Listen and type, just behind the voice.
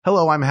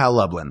Hello, I'm Hal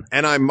Lublin.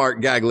 And I'm Mark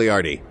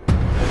Gagliardi.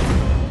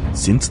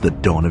 Since the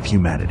dawn of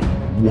humanity,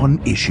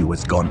 one issue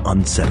has gone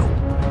unsettled.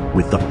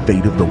 With the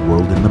fate of the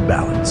world in the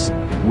balance,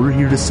 we're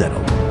here to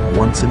settle,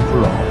 once and for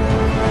all.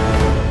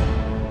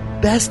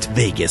 Best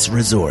Vegas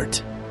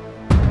Resort.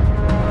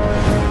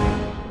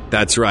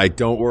 That's right.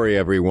 Don't worry,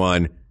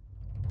 everyone.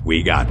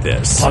 We got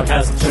this.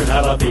 Podcast should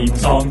have a theme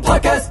song.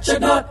 Podcast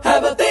should not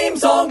have a theme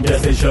song.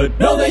 Yes, they should.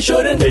 No, they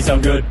shouldn't. They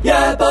sound good.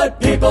 Yeah, but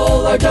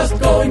people are just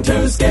going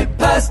to skip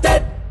past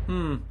it.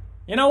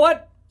 You know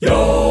what?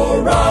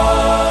 You're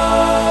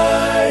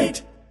right.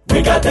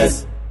 We got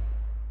this.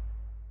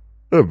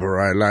 A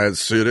bright light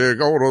city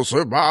gonna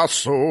set my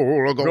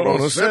soul.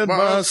 Gonna set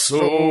my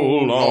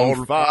soul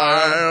on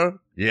fire.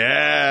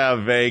 Yeah,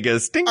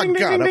 Vegas. Ding, I ding,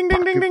 ding, got ding, a ding, ding,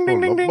 pocket ding, ding,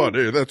 full ding, of ding.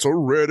 money that's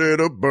ready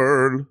to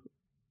burn.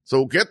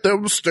 So get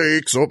them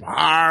stakes up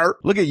higher.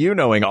 Look at you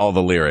knowing all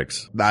the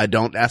lyrics.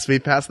 Don't ask me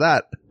past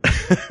that.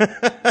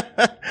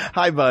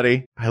 Hi,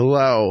 buddy.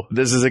 Hello.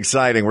 This is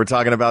exciting. We're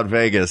talking about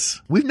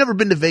Vegas. We've never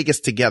been to Vegas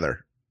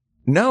together.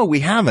 No,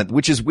 we haven't,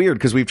 which is weird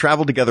because we've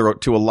traveled together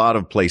to a lot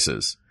of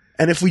places.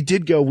 And if we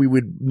did go, we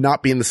would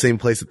not be in the same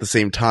place at the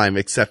same time,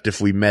 except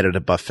if we met at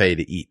a buffet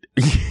to eat.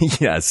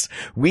 Yes.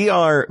 We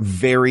are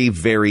very,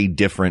 very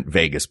different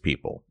Vegas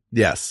people.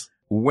 Yes.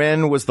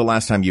 When was the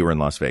last time you were in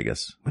Las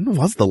Vegas? When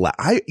was the last?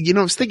 I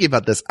was thinking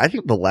about this. I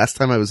think the last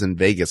time I was in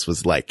Vegas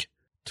was like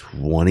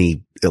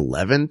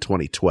 2011,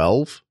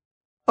 2012.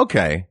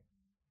 Okay.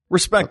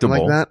 Respectable.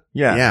 Something like that.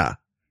 Yeah. Yeah.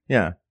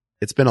 Yeah.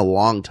 It's been a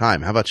long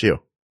time. How about you?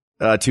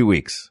 2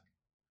 weeks.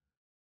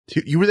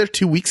 You were there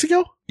 2 weeks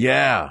ago?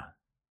 Yeah.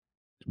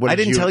 What I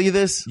didn't tell you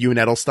this. You and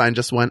Edelstein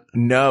just went?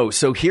 No.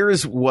 So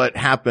here's what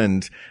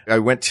happened. I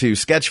went to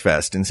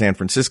Sketchfest in San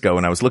Francisco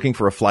and I was looking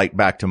for a flight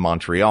back to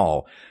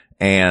Montreal.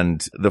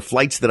 And the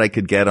flights that I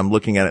could get, I'm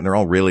looking at it and they're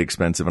all really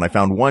expensive. And I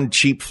found one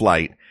cheap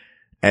flight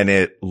and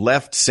it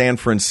left San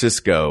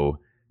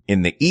Francisco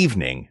in the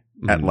evening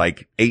at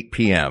like 8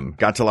 p.m.,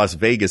 got to Las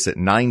Vegas at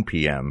 9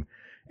 p.m.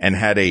 and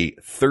had a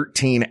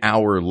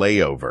 13-hour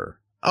layover.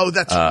 Oh,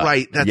 that's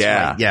right. That's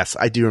yeah. right. Yes,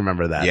 I do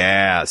remember that.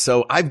 Yeah.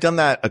 So I've done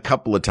that a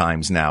couple of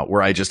times now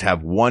where I just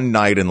have one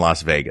night in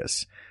Las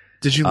Vegas.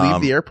 Did you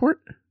leave the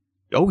airport?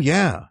 Oh,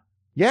 yeah.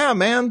 Yeah,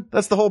 man.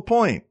 That's the whole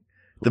point.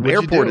 The What'd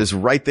you airport do? is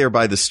right there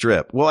by the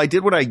strip. Well, I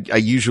did what I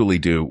usually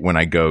do when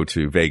I go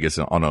to Vegas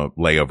on a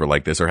layover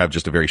like this or have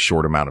just a very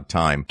short amount of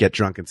time. Get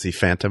drunk and see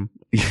Phantom.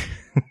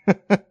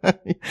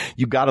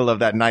 You gotta love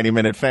that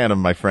 90-minute Phantom,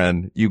 my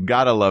friend. You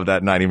gotta love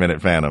that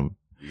 90-minute Phantom.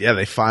 Yeah,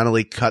 they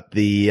finally cut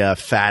the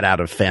fat out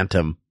of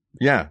Phantom.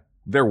 Yeah.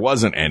 There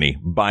wasn't any,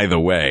 by the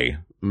way.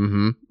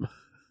 Mm-hmm.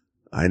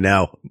 I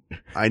know.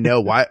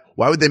 Why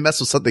would they mess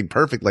with something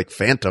perfect like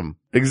Phantom?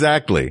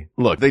 Exactly.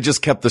 Look, they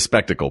just kept the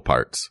spectacle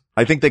parts.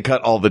 I think they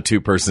cut all the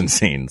two-person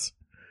scenes,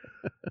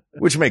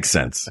 which makes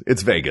sense.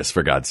 It's Vegas,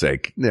 for God's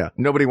sake. Yeah.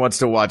 Nobody wants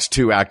to watch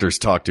two actors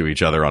talk to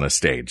each other on a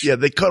stage. Yeah,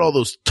 they cut all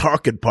those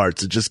talking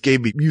parts and just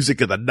gave me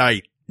music of the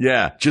night.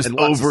 Yeah, just And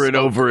lots over of and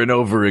smoke. over and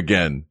over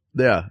again.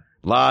 Yeah.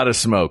 Lot of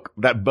smoke.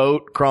 That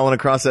boat crawling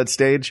across that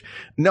stage.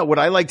 No, what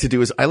I like to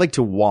do is I like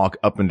to walk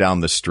up and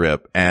down the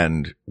strip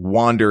and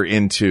wander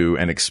into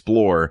and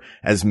explore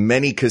as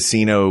many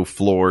casino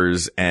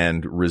floors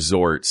and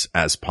resorts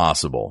as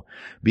possible.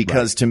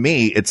 Because to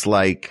me, it's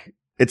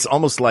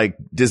almost like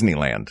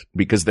Disneyland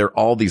because they're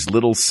all these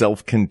little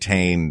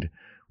self-contained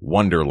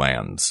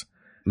wonderlands.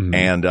 Mm-hmm.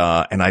 And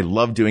I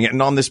love doing it.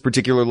 And on this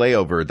particular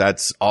layover,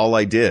 that's all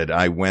I did.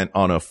 I went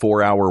on a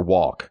 4-hour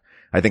walk.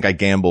 I think I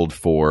gambled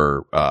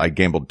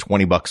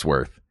 $20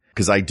 worth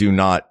because I do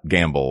not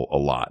gamble a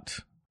lot.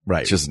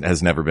 Right. It just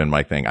has never been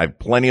my thing. I have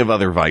plenty of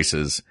other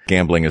vices.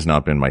 Gambling has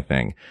not been my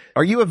thing.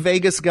 Are you a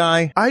Vegas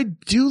guy? I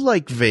do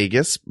like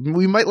Vegas.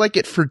 We might like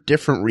it for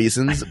different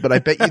reasons, but I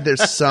bet you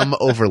there's some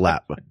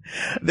overlap.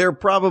 There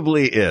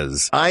probably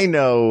is. I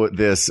know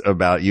this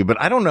about you,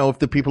 but I don't know if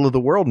the people of the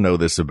world know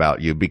this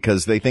about you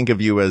because they think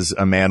of you as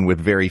a man with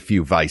very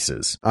few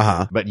vices.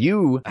 Uh-huh. But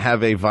you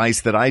have a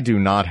vice that I do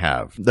not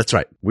have. That's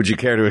right. Would you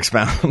care to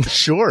expound?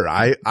 Sure.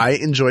 I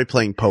enjoy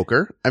playing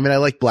poker. I mean, I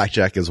like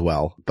blackjack as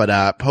well,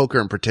 but poker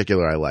in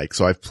particular I like.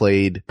 So I've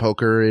played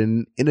poker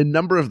in a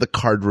number of the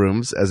card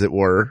rooms, as it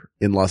were,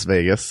 in Las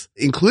Vegas,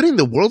 including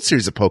the World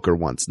Series of Poker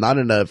once, not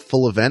in a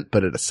full event,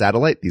 but at a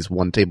satellite, these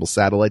one table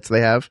satellites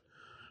they have,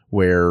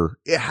 where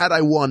had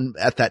I won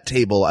at that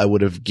table, I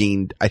would have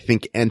gained, I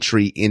think,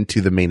 entry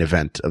into the main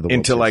event of the World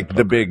into Series like of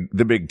the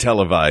Poker. big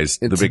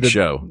televised, Into the big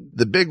show.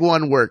 The big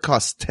one where it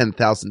costs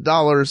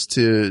 $10,000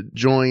 to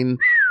join.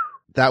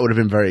 That would have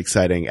been very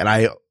exciting. And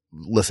I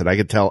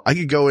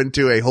could go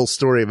into a whole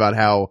story about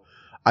how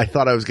I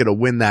thought I was going to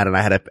win that and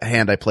I had a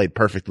hand I played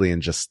perfectly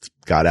and just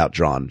got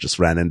outdrawn, just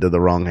ran into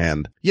the wrong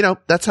hand. You know,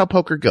 that's how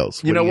poker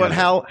goes. You know what, gonna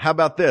Hal? How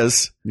about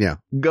this? Yeah.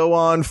 Go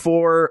on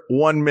for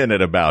 1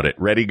 minute about it.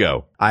 Ready,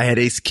 go. I had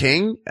ace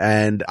king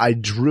and I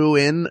drew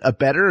in a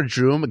better,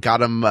 drew him,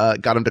 got him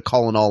to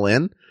call an all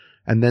in.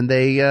 And then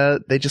they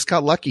just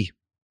got lucky.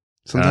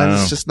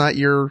 Sometimes it's just not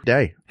your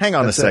day. Hang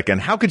on That's a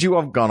second. How could you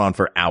have gone on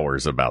for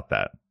hours about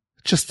that?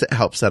 Just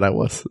how upset I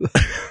was.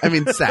 I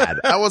mean, sad.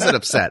 I wasn't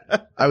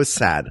upset. I was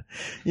sad.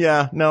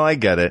 Yeah, no, I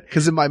get it.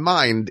 Because in my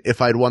mind,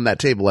 if I'd won that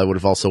table, I would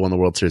have also won the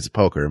World Series of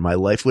Poker. My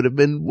life would have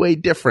been way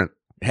different.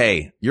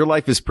 Hey, your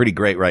life is pretty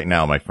great right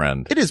now, my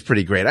friend. It is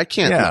pretty great. I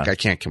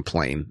can't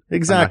complain.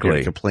 Exactly. I'm not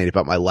here to complain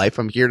about my life.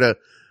 I'm here to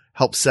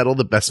help settle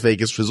the best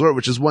Vegas resort,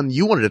 which is one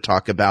you wanted to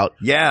talk about.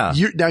 Yeah.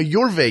 Now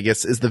your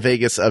Vegas is the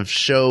Vegas of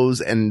shows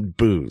and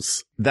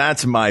booze.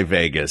 That's my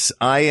Vegas.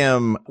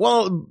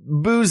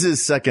 Booze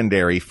is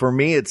secondary. For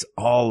me, it's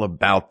all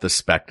about the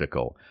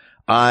spectacle.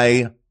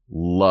 I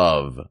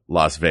love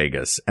Las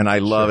Vegas, and I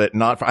love it.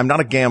 I'm not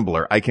a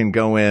gambler. I can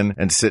go in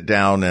and sit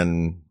down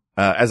and,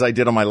 as I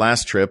did on my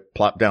last trip,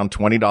 plop down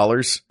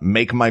 $20,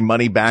 make my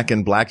money back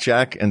in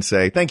blackjack and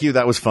say, thank you,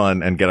 that was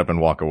fun, and get up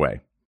and walk away.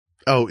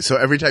 Oh, so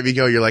every time you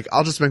go, you're like,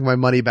 I'll just make my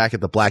money back at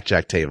the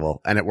blackjack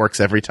table, and it works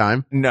every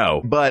time? No,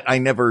 but I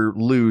never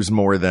lose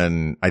more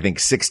than, I think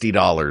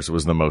 $60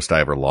 was the most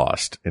I ever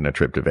lost in a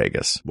trip to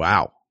Vegas.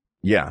 Wow.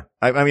 Yeah.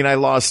 I mean, I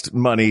lost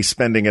money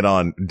spending it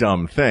on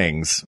dumb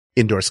things.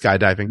 Indoor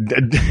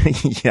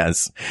skydiving.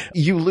 Yes.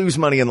 You lose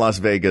money in Las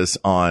Vegas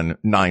on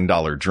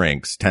 $9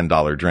 drinks,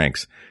 $10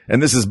 drinks.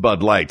 And this is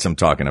Bud Lights I'm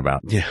talking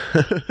about. Yeah.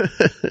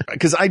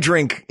 Because I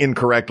drink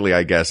incorrectly,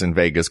 I guess, in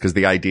Vegas, because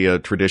the idea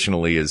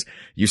traditionally is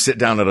you sit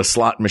down at a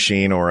slot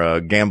machine or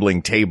a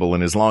gambling table,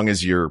 and as long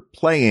as you're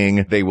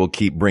playing, they will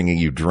keep bringing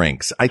you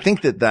drinks. I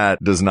think that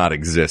does not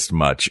exist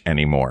much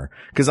anymore,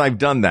 because I've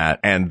done that,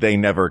 and they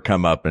never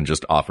come up and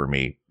just offer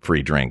me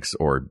free drinks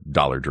or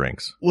dollar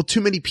drinks. Well,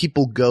 too many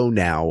people go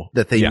now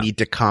that they need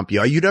to comp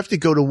you. You'd have to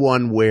go to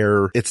one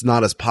where it's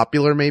not as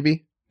popular,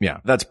 maybe. Yeah,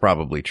 that's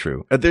probably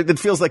true. It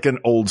feels like an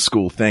old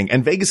school thing.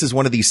 And Vegas is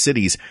one of these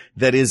cities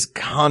that is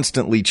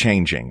constantly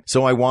changing.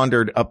 So I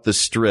wandered up the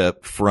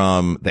strip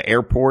from the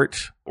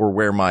airport, or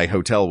where my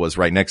hotel was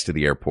right next to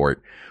the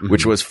airport,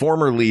 which was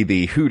formerly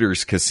the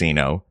Hooters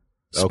Casino.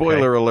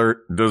 Spoiler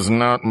alert, does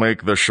not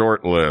make the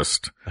short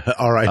list.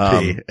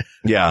 R.I.P.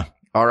 Yeah.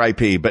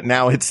 R.I.P. But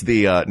now it's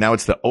the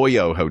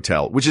Oyo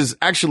Hotel, which is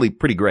actually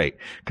pretty great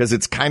because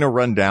it's kind of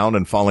run down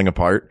and falling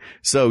apart.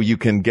 So you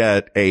can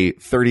get a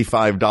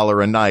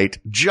 $35 a night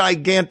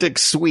gigantic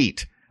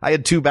suite. I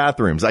had 2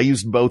 bathrooms. I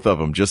used both of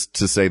them just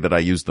to say that I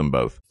used them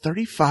both.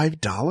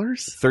 $35?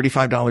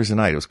 $35 a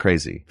night. It was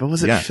crazy. But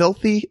was it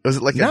filthy? Was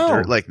it like no. a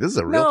dirt? Like, this is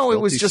a real No, it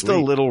was just suite. a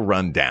little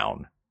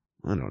rundown.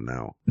 I don't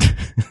know.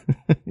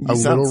 A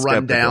little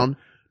rundown?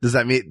 Does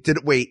that mean,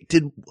 did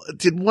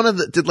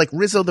like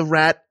Rizzo the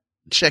Rat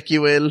check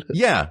you in?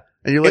 Yeah.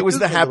 And you're like, it was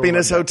the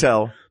Happiness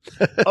Hotel.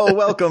 Oh,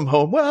 welcome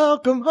home.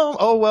 Welcome home.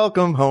 Oh,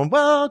 welcome home.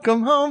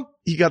 Welcome home.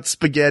 You got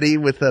spaghetti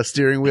with a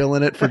steering wheel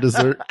in it for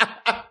dessert.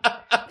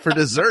 For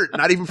dessert,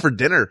 not even for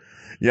dinner.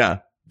 Yeah.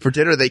 For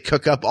dinner, they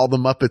cook up all the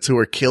Muppets who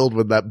were killed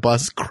when that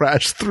bus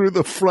crashed through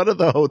the front of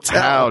the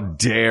hotel. How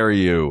dare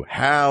you?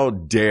 How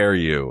dare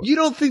you? You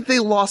don't think they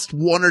lost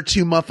 1 or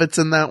 2 Muppets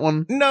in that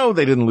one? No,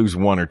 they didn't lose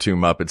 1 or 2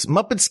 Muppets.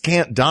 Muppets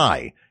can't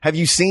die. Have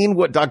you seen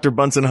what Dr.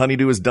 Bunsen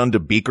Honeydew has done to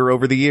Beaker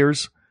over the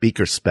years?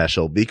 Beaker's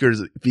special. Beaker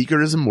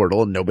is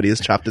immortal and nobody has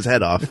chopped his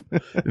head off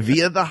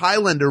via the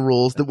Highlander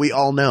rules that we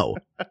all know.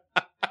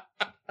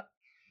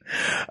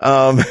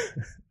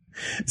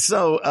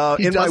 So,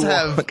 he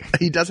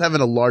does have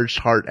an enlarged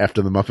heart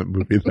after the Muppet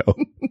movie, though.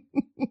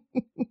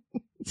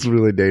 It's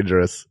really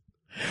dangerous.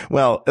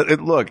 Well,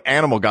 look,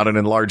 Animal got an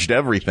enlarged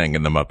everything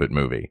in the Muppet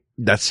movie.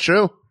 That's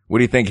true. What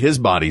do you think his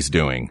body's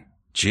doing?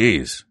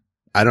 Jeez.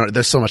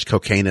 There's so much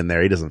cocaine in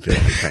there. He doesn't feel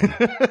anything.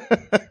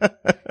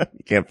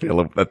 You can't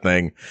feel a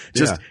thing.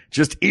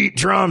 Just eat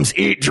drums,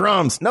 eat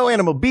drums. No,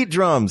 Animal, beat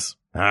drums.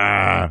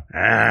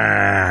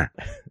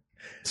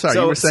 Sorry,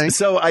 you were saying?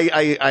 So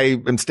I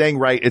am staying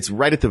right. It's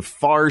right at the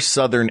far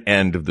southern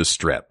end of the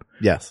strip.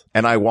 Yes.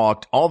 And I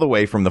walked all the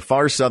way from the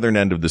far southern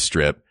end of the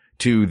strip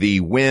to the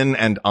Wynn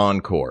and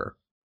Encore.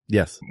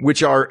 Yes.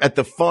 Which are at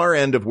the far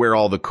end of where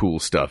all the cool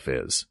stuff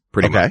is,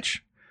 pretty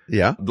much.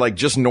 Yeah. Like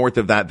just north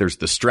of that, there's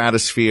the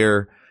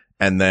Stratosphere.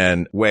 And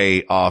then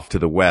way off to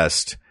the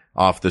west,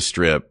 off the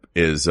strip,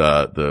 is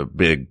the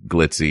big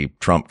glitzy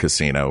Trump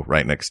casino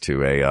right next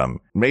to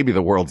maybe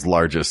the world's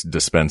largest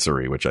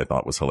dispensary, which I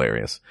thought was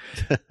hilarious.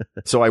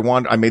 So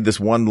I made this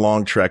one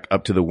long trek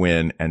up to the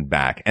Wynn and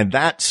back. And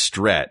that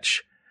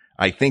stretch,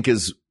 I think,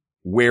 is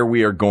where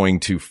we are going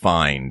to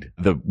find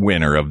the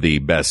winner of the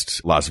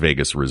best Las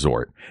Vegas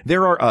resort.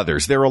 There are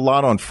others. There are a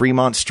lot on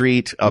Fremont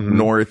Street up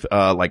north,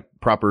 like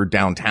proper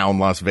downtown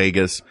Las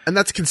Vegas. And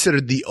that's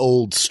considered the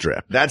old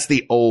strip. That's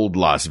the old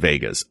Las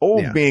Vegas.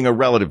 Old being a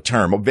relative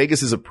term.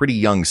 Vegas is a pretty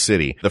young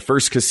city. The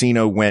first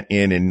casino went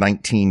in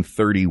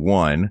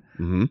 1931,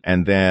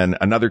 and then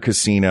another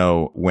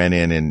casino went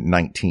in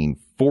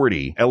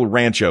 1940. El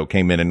Rancho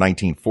came in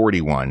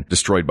 1941,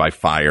 destroyed by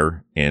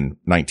fire in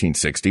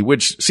 1960,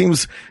 which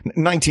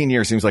 19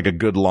 years seems like a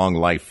good long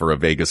life for a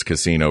Vegas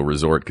casino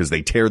resort because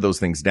they tear those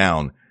things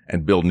down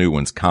and build new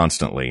ones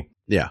constantly.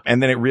 Yeah.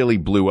 And then it really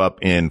blew up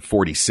in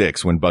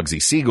 46 when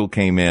Bugsy Siegel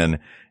came in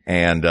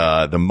And,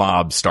 the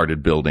mob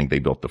started building. They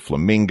built the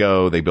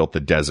Flamingo. They built the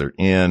Desert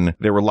Inn.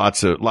 There were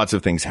lots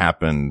of things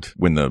happened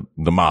when the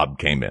mob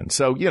came in.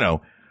 So,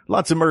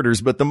 lots of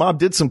murders, but the mob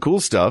did some cool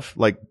stuff,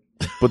 like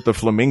put the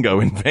Flamingo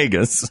in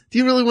Vegas. Do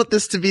you really want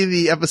this to be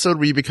the episode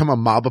where you become a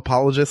mob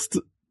apologist?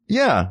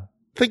 Yeah.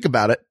 Think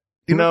about it.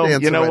 You know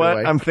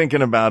what? I'm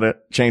thinking about it.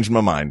 Changed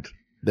my mind.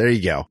 There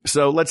you go.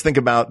 So let's think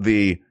about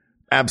the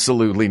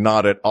absolutely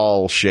not at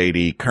all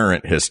shady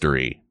current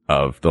history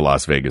of the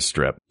Las Vegas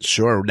Strip.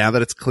 Sure. Now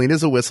that it's clean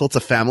as a whistle, it's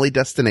a family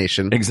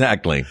destination.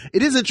 Exactly.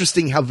 It is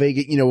interesting how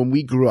Vegas, when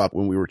we grew up,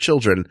 when we were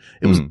children,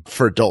 it was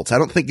for adults. I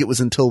don't think it was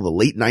until the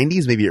late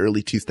 90s, maybe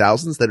early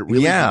 2000s that it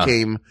really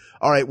became,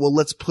 all right, well,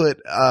 let's put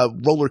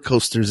roller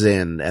coasters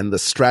in and the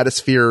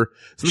stratosphere.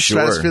 Is the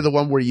stratosphere the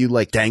one where you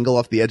like dangle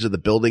off the edge of the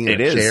building in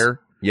a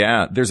chair?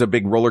 Yeah, there's a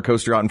big roller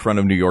coaster out in front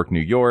of New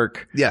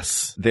York.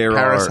 Yes.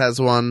 Paris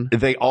has one.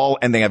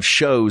 And they have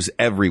shows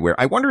everywhere.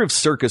 I wonder if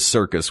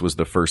Circus was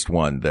the first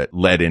one that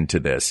led into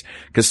this,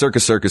 because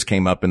Circus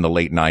came up in the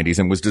late 90s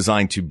and was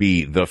designed to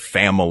be the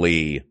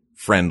family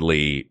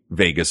friendly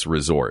Vegas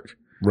resort.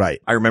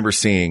 Right. I remember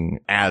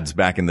seeing ads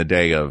back in the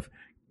day of,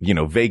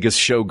 Vegas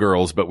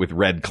showgirls, but with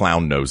red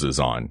clown noses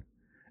on.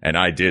 And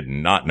I did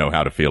not know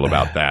how to feel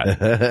about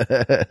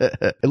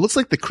that. It looks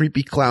like the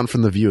creepy clown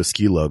from the View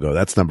Askew logo.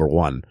 That's number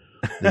one.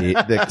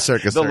 The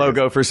Circus. The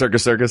logo for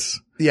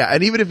Circus. Yeah.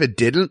 And even if it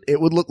didn't,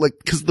 it would look like,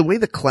 cause the way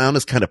the clown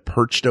is kind of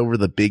perched over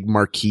the big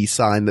marquee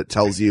sign that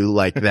tells you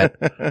like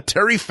that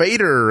Terry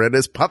Fader and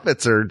his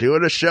puppets are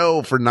doing a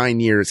show for 9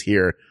 years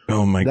here.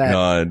 Oh my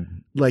God.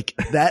 Like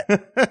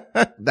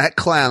that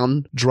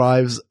clown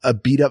drives a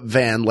beat up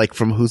van, like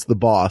from Who's the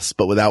Boss,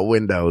 but without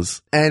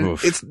windows. And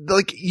it's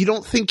like, you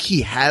don't think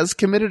he has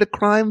committed a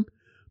crime,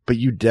 but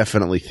you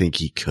definitely think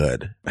he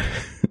could.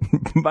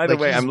 By the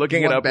way, I'm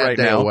looking it up right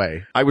now.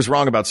 I was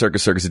wrong about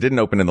Circus. It didn't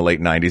open in the late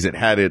 90s. It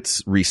had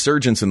its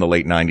resurgence in the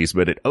late 90s,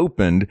 but it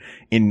opened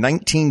in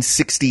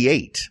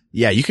 1968.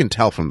 Yeah, you can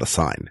tell from the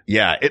sign.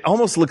 Yeah, it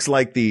almost looks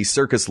like the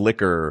Circus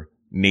Liquor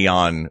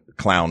neon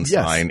clown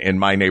sign in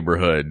my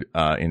neighborhood,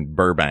 in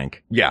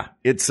Burbank. Yeah,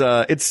 it's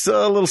a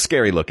little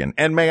scary looking.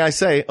 And may I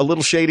say, a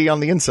little shady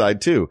on the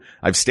inside too.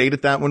 I've stayed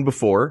at that one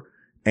before.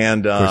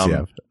 And, of course you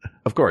have.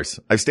 Of course,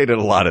 I've stayed at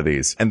a lot of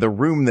these. And the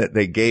room that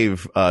they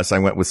gave us, I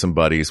went with some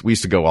buddies. We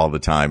used to go all the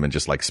time and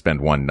just like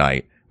spend one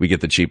night. We get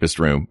the cheapest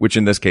room, which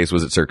in this case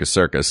was at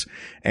Circus.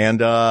 And,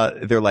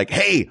 they're like,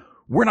 hey,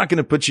 we're not going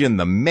to put you in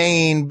the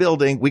main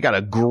building. We got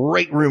a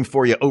great room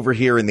for you over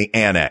here in the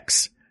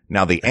annex.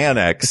 Now, the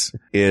annex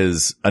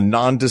is a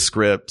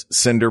nondescript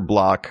cinder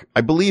block. I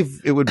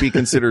believe it would be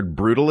considered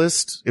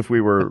brutalist if we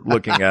were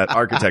looking at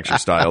architecture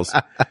styles,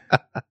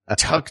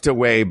 tucked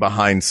away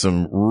behind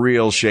some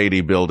real shady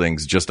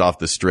buildings just off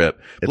the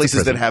strip.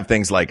 Places that have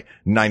things like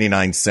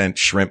 99-cent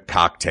shrimp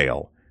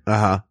cocktail.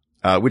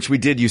 Which we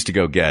did used to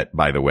go get,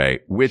 by the way,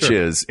 which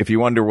is, if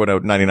you wonder what a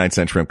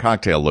 99-cent shrimp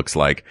cocktail looks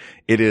like,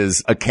 it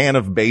is a can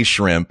of bay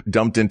shrimp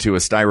dumped into a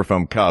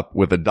styrofoam cup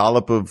with a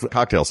dollop of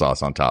cocktail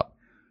sauce on top.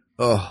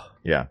 Oh,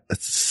 yeah.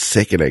 That's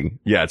sickening.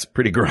 Yeah, it's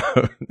pretty gross.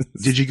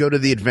 Did you go to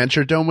the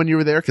Adventure Dome when you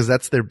were there? Cause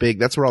that's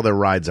where all their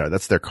rides are.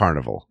 That's their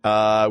carnival.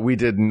 We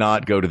did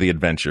not go to the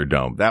Adventure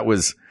Dome. That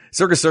was,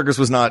 Circus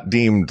was not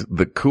deemed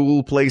the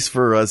cool place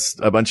for us,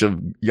 a bunch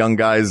of young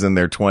guys in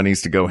their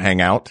 20s to go hang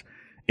out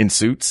in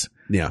suits.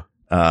 Yeah.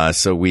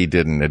 So we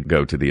didn't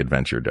go to the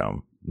Adventure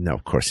Dome. No,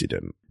 of course you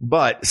didn't.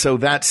 But so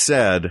that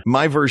said,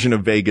 my version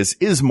of Vegas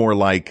is more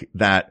like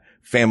that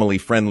family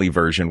friendly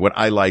version. What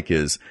I like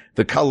is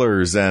the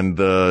colors and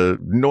the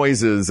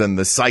noises and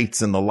the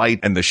sights and the light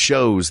and the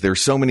shows. There's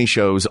so many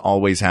shows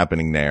always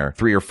happening there.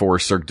 3 or 4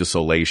 Cirque du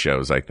Soleil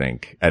shows, I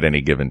think, at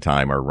any given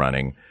time are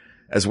running,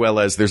 as well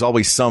as there's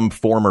always some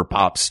former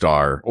pop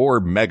star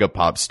or mega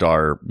pop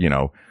star,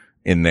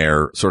 in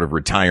their sort of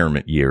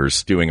retirement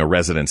years doing a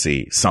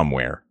residency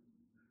somewhere.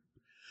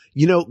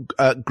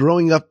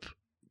 Growing up,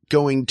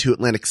 going to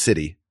Atlantic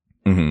City,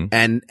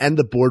 and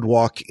the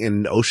boardwalk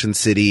in Ocean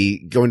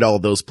City, going to all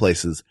of those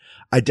places,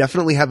 I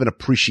definitely have an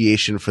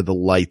appreciation for the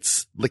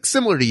lights, like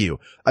similar to you.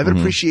 I have an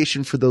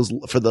appreciation for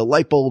the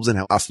light bulbs and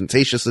how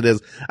ostentatious it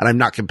is. And I'm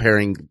not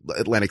comparing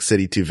Atlantic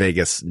City to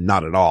Vegas,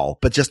 not at all,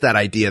 but just that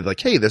idea of like,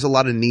 hey, there's a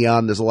lot of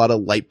neon, there's a lot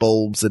of light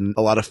bulbs and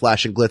a lot of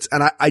flash and glitz.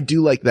 And I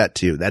do like that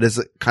too. That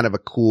is kind of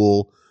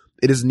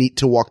it is neat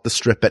to walk the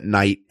strip at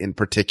night in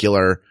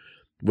particular,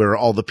 where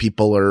all the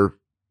people are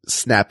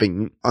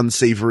snapping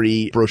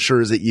unsavory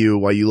brochures at you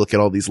while you look at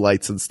all these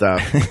lights and stuff.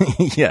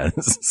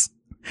 Yes.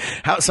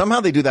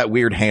 Somehow they do that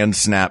weird hand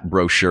snap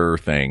brochure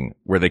thing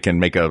where they can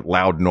make a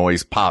loud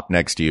noise pop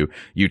next to you.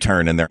 You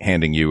turn and they're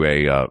handing you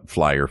a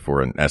flyer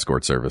for an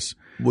escort service.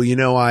 Well,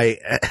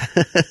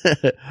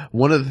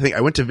 one of the things,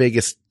 I went to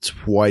Vegas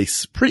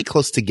twice, pretty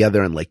close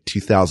together in like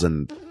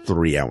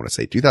 2003, I want to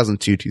say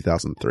 2002,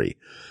 2003.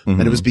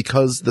 And it was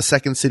because the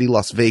Second City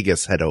Las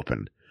Vegas had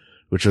opened,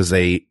 which was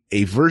a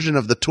version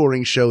of the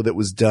touring show that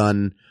was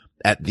done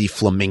at the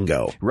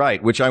Flamingo.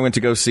 Right, which I went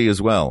to go see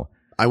as well.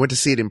 I went to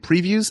see it in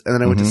previews, and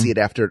then I went to see it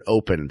after it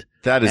opened.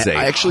 That is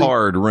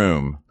hard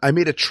room. I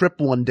made a trip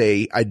one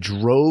day. I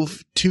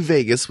drove to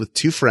Vegas with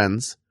two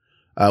friends,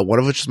 one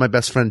of which is my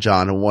best friend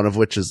John, and one of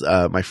which is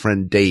my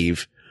friend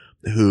Dave,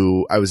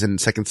 who I was in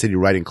Second City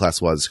writing class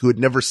who had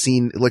never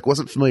seen, like,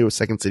 wasn't familiar with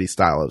Second City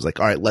style. I was like,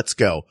 all right, let's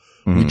go.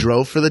 We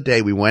drove for the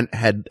day. We went,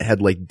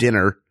 had like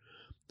dinner,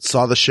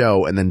 saw the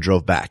show, and then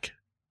drove back.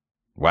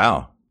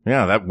 Wow.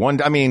 Yeah, that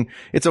one, I mean,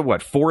 it's a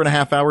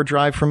 4.5 hour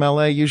drive from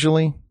LA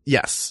usually?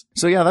 Yes.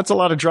 So yeah, that's a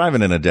lot of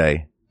driving in a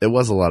day. It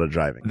was a lot of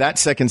driving. That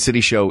Second City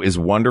show is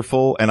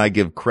wonderful, and I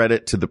give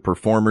credit to the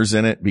performers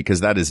in it because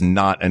that is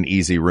not an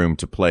easy room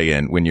to play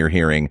in when you're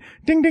hearing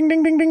ding, ding,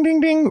 ding, ding, ding, ding,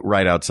 ding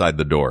right outside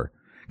the door.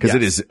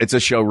 Because it's a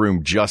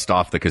showroom just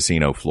off the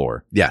casino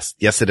floor. Yes.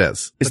 Yes, it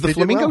is. Is the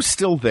Flamingo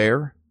still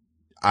there?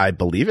 I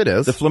believe it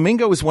is. The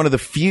Flamingo is one of the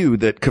few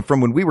that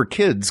from when we were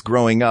kids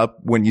growing up,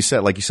 when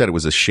like you said, it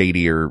was a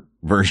shadier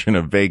version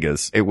of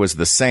Vegas. It was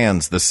the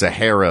Sands, the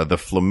Sahara, the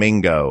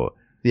Flamingo.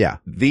 Yeah.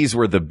 These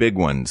were the big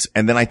ones.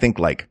 And then I think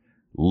like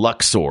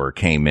Luxor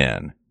came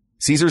in.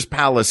 Caesar's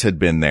Palace had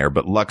been there,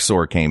 but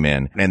Luxor came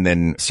in, and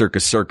then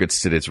Circus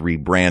Circuits did its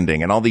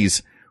rebranding, and all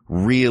these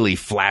really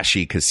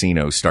flashy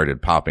casinos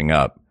started popping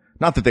up.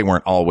 Not that they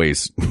weren't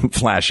always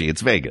flashy.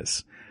 It's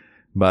Vegas.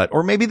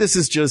 Or maybe this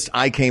is just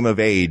I came of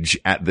age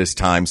at this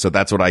time. So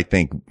that's what I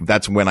think.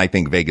 That's when I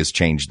think Vegas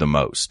changed the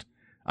most.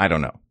 I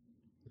don't know.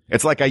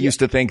 It's like I used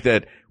to think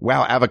that,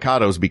 wow,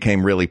 avocados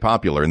became really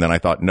popular. And then I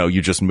thought, no,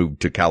 you just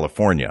moved to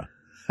California.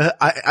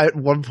 I at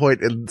one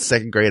point in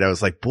second grade, I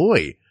was like,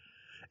 boy,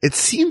 it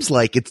seems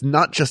like it's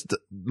not just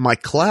my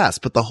class,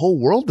 but the whole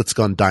world that's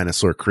gone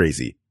dinosaur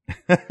crazy.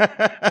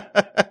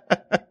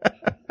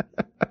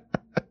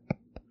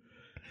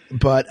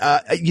 But,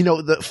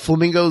 the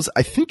Flamingos,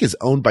 I think, is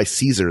owned by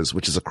Caesars,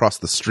 which is across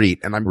the street.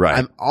 And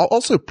I'm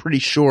also pretty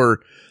sure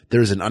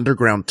there's an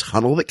underground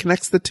tunnel that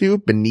connects the two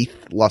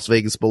beneath Las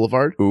Vegas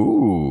Boulevard.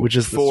 Ooh. Which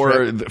is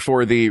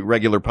for the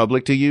regular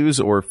public to use,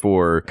 or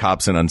for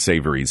cops and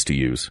unsavories to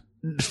use?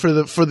 For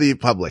the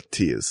public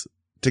to use.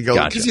 To go,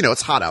 because,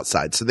 it's hot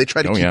outside. So they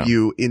try to keep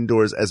you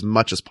indoors as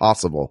much as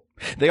possible.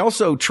 They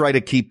also try to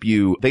keep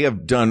they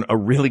have done a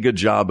really good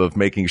job of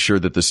making sure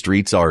that the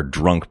streets are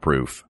drunk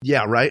proof.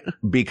 Yeah, right?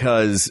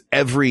 Because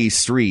every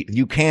street,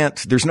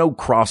 there's no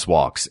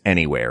crosswalks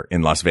anywhere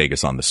in Las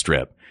Vegas on the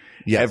Strip.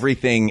 Yes.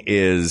 Everything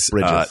is,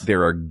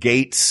 there are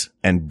gates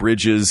and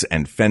bridges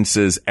and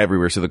fences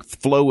everywhere. So the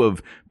flow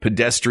of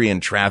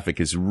pedestrian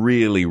traffic is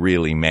really,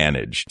 really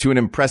managed to an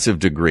impressive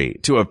degree,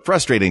 to a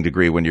frustrating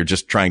degree when you're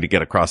just trying to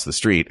get across the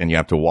street and you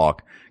have to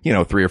walk,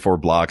 3 or 4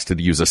 blocks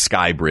to use a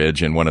sky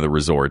bridge in one of the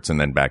resorts and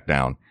then back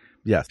down.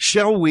 Yes.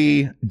 Shall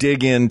we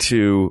dig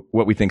into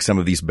what we think some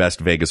of these best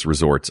Vegas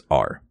resorts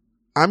are?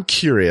 I'm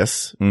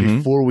curious,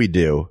 before we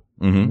do,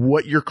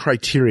 what your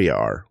criteria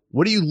are.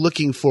 What are you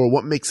looking for?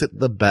 What makes it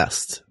the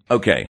best?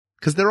 Okay.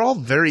 Because they're all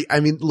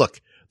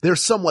they're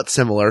somewhat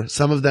similar.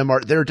 Some of them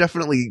they're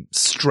definitely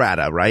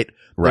strata, right?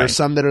 There are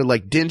some that are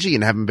like dingy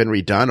and haven't been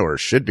redone or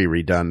should be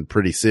redone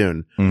pretty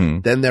soon.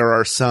 Then there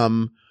are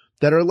some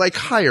that are like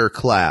higher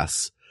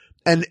class.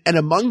 And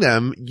among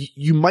them,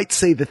 you might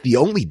say that the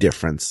only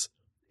difference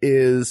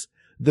is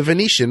the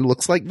Venetian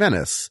looks like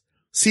Venice.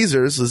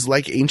 Caesar's is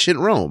like ancient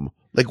Rome.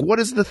 Like, what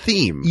is the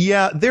theme?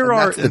 Yeah, there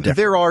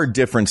are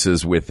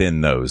differences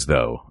within those,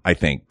 though. I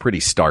think pretty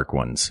stark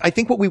ones. I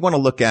think what we want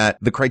to look at,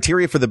 the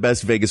criteria for the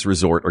best Vegas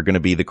resort are going to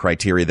be the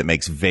criteria that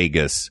makes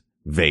Vegas,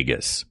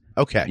 Vegas.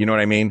 Okay. You know what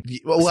I mean?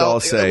 Well, so I'll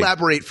say,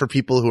 elaborate for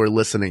people who are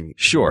listening.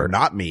 Sure. Or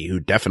not me, who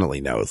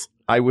definitely knows.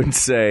 I would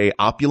say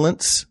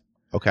opulence.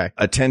 Okay.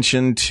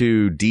 Attention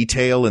to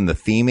detail in the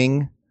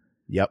theming.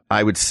 Yep.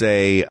 I would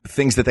say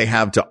things that they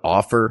have to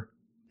offer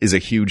is a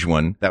huge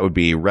one. That would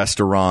be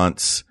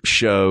restaurants,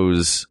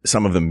 shows,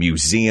 some of the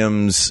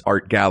museums,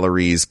 art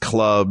galleries,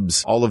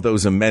 clubs, all of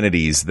those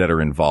amenities that are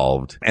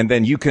involved. And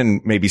then you can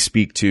maybe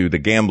speak to the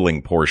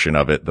gambling portion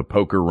of it, the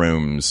poker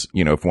rooms,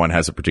 if one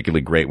has a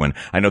particularly great one.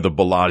 I know the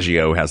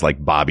Bellagio has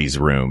like Bobby's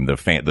room,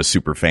 the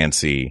super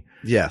fancy.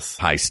 Yes.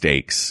 High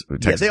stakes.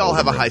 Yeah, they all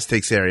have a high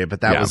stakes area, but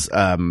that was,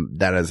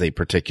 that is a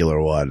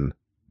particular one.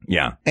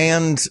 Yeah.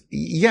 And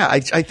I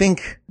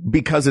think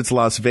because it's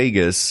Las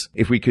Vegas,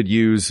 if we could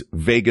use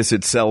Vegas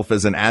itself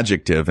as an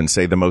adjective and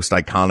say the most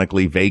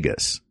iconically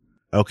Vegas.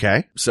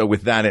 Okay. So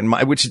with that in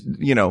mind, which,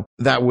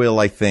 that will,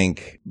 I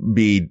think,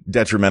 be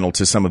detrimental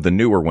to some of the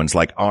newer ones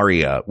like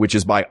Aria, which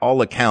is by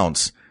all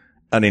accounts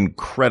an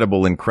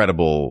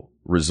incredible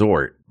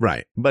resort.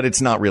 Right. But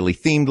it's not really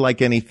themed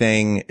like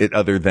anything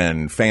other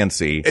than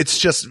fancy. It's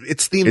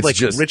themed like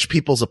rich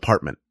people's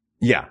apartment.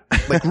 Yeah.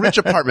 Like rich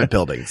apartment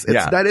buildings.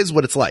 That is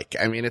what it's like.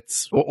 I mean,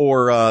 it's.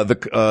 Or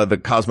the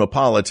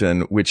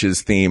Cosmopolitan, which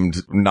is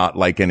themed not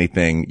like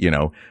anything,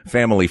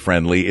 family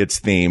friendly. Its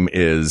theme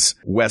is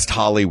West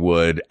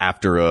Hollywood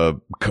after a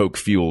coke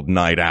fueled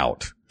night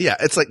out. Yeah.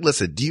 It's like,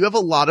 listen, do you have a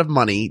lot of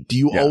money? Do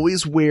you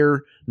always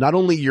wear not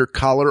only your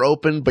collar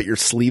open, but your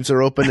sleeves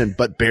are open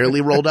but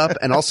barely rolled up?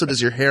 And also,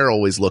 does your hair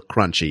always look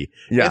crunchy?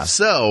 Yeah. If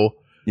so,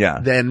 Yeah.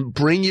 then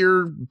bring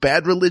your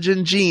Bad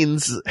Religion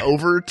jeans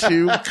over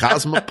to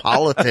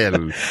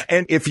Cosmopolitan.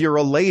 And if you're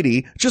a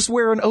lady, just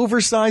wear an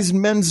oversized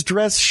men's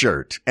dress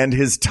shirt and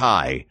his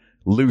tie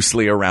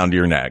loosely around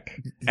your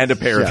neck and a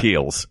pair of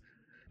heels.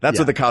 That's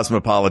what the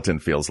Cosmopolitan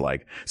feels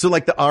like. So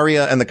like the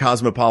Aria and the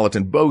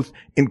Cosmopolitan, both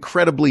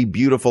incredibly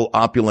beautiful,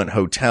 opulent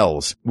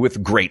hotels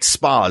with great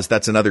spas.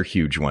 That's another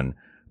huge one.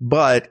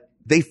 But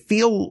they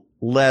feel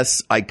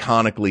less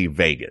iconically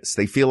Vegas.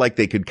 They feel like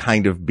they could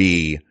kind of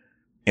be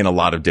in a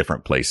lot of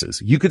different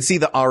places. You could see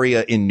the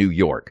Aria in New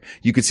York.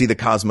 You could see the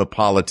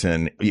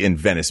Cosmopolitan in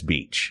Venice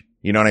Beach.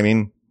 You know what I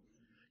mean?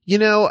 You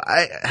know,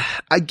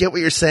 I get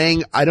what you're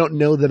saying. I don't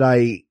know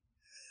that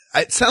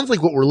it sounds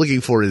like what we're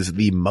looking for is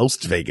the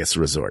most Vegas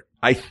resort.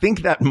 I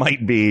think that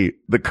might be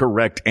the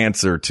correct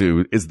answer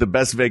to is the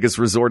best Vegas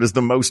resort is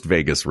the most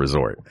Vegas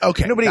resort.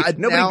 Okay. Nobody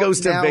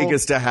goes to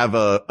Vegas to have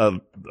a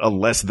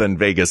less than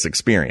Vegas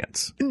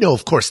experience. No,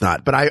 of course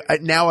not. But I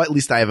now at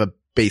least I have a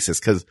basis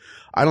because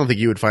I don't think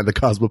you would find the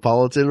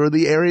Cosmopolitan or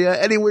the Area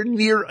anywhere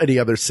near any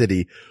other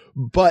city.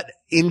 But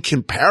in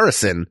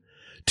comparison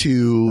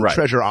to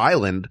Treasure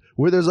Island,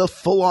 where there's a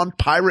full-on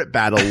pirate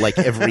battle like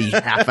every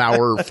half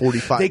hour,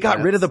 45 They got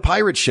minutes. rid of the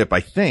pirate ship,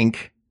 I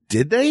think.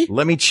 Did they?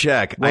 Let me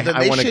check. Well,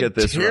 I want to get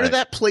this tear right.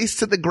 that place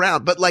to the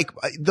ground. But like,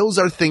 those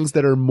are things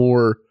that are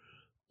more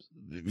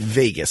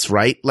Vegas,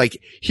 right? Like,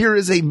 here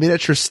is a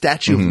miniature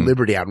Statue of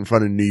Liberty out in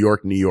front of New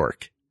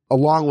York,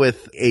 along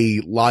with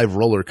a live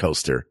roller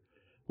coaster,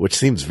 which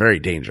seems very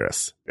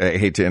dangerous. I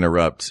hate to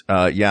interrupt.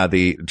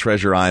 The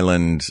Treasure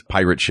Island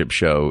pirate ship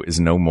show is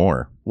no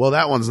more. Well,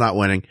 that one's not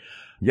winning.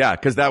 Yeah,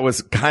 because that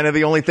was kind of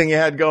the only thing you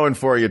had going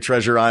for you,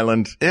 Treasure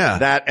Island. Yeah.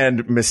 That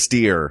and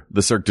Mystere,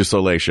 the Cirque du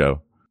Soleil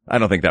show. I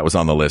don't think that was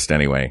on the list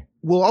anyway.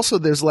 Well, also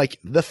there's like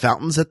the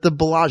fountains at the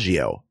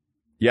Bellagio.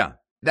 Yeah.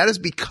 That has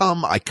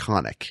become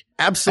iconic.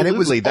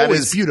 Absolutely. And it was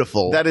always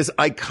beautiful. That is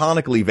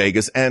iconically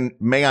Vegas. And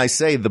may I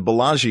say, the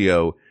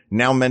Bellagio,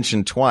 now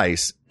mentioned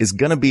twice, is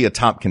going to be a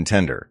top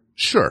contender.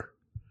 Sure.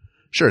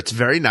 It's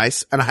very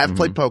nice. And I have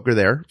played poker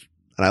there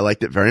and I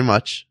liked it very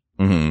much.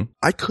 Mm-hmm.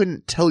 I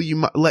couldn't tell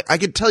you I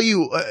could tell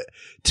you,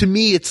 to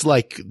me, it's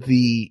like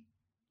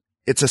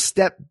it's a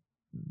step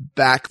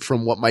back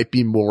from what might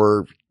be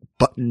more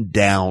buttoned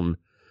down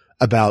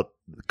about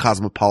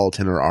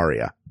Cosmopolitan or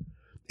Aria,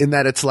 in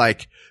that it's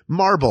like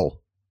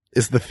marble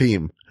is the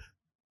theme.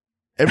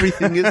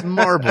 Everything is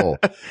marble.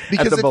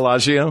 Because at the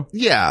Bellagio?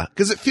 Yeah.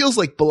 Cause it feels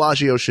like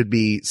Bellagio should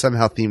be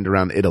somehow themed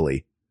around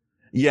Italy.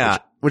 Yeah.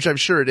 Which I'm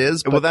sure it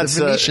is, but the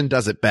Venetian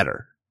does it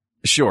better.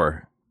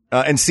 Sure.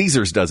 And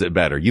Caesars does it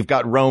better. You've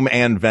got Rome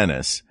and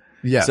Venice.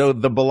 Yeah. So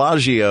the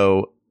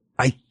Bellagio,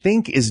 I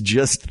think, is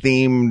just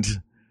themed.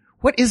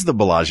 What is the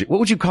Bellagio? What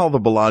would you call the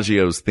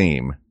Bellagio's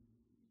theme?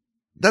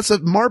 That's a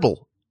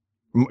marble.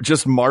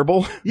 Just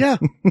marble? Yeah.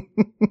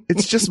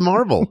 It's just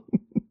marble.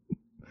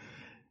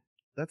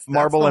 That's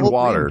marble and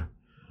water. Thing.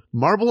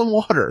 Marble and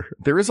water.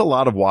 There is a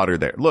lot of water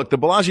there. Look, the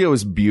Bellagio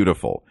is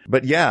beautiful,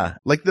 but yeah.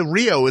 Like the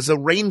Rio is a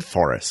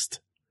rainforest.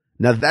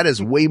 Now that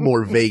is way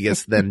more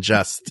Vegas than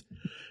just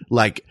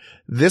like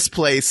this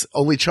place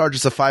only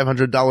charges a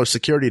 $500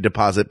 security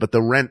deposit, but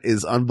the rent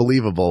is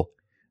unbelievable.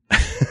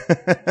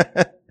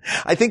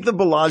 I think the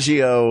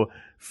Bellagio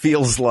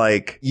feels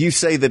like you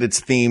say that its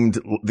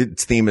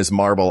theme is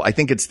marble. I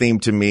think its theme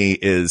to me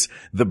is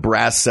the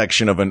brass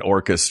section of an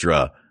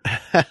orchestra.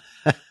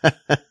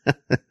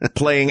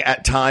 Playing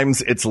at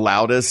times its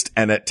loudest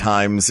and at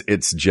times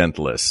its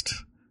gentlest.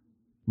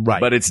 Right.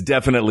 But it's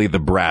definitely the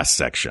brass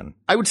section.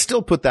 I would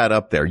still put that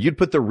up there. You'd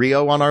put the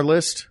Rio on our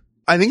list?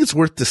 I think it's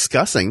worth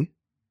discussing.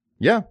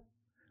 Yeah.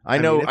 I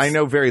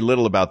know very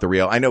little about the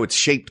Rio. I know it's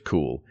shaped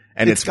cool.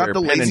 And it's got where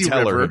the Penn lazy and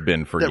Teller river have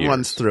been for that years.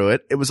 runs through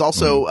it. It was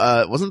also,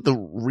 wasn't the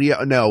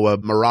Rio,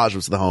 Mirage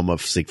was the home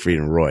of Siegfried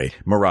and Roy.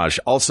 Mirage,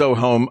 also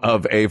home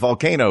of a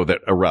volcano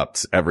that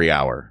erupts every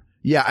hour.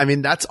 Yeah, I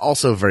mean, that's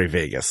also very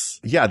Vegas.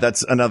 Yeah,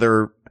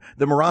 the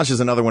Mirage is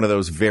another one of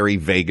those very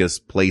Vegas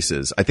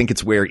places. I think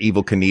it's where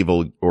Evel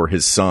Knievel or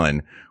his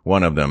son,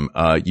 one of them,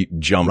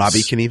 jumps.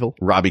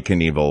 Robbie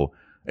Knievel.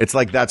 It's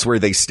like that's where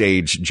they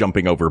stage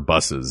jumping over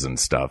buses and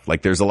stuff.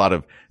 Like there's a lot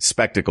of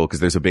spectacle because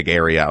there's a big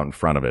area out in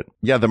front of it.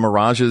 Yeah, the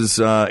Mirage is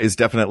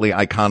definitely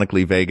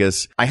iconically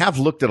Vegas. I have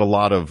looked at a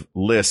lot of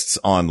lists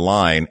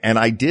online and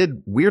I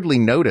did weirdly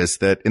notice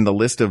that in the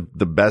list of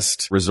the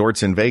best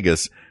resorts in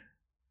Vegas,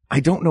 I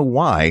don't know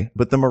why,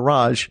 but the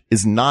Mirage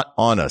is not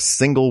on a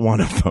single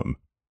one of them.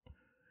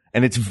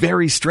 And it's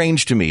very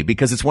strange to me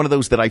because it's one of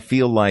those that I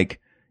feel like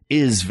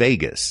is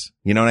Vegas.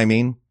 You know what I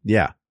mean?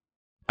 Yeah.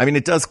 I mean,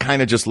 it does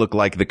kind of just look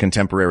like the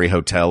Contemporary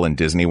Hotel in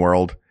Disney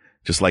World,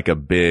 just like a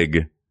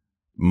big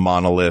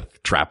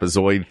monolith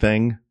trapezoid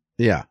thing.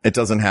 Yeah. It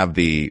doesn't have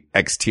the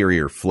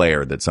exterior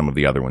flair that some of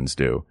the other ones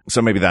do.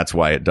 So maybe that's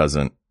why it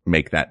doesn't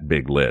make that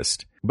big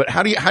list. But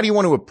how do you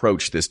want to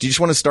approach this? Do you just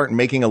want to start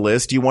making a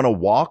list? Do you want to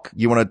walk?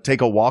 You want to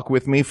take a walk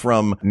with me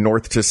from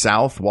north to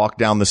south, walk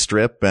down the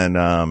strip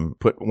and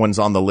put ones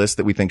on the list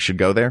that we think should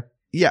go there?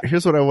 Yeah.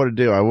 Here's what I want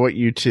to do. I want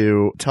you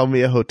to tell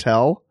me a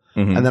hotel.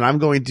 and then I'm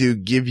going to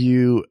give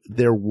you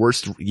their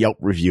worst Yelp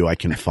review I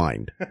can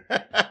find.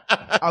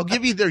 I'll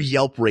give you their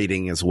Yelp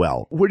rating as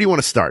well. Where do you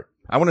want to start?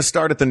 I want to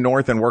start at the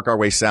north and work our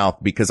way south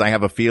because I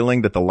have a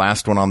feeling that the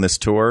last one on this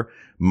tour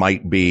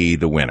might be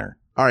the winner.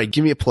 All right,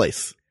 give me a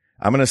place.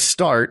 I'm going to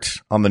start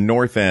on the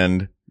north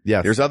end.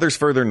 Yes. There's others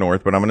further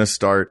north, but I'm going to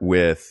start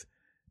with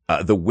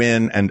the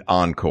Wynn and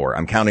Encore.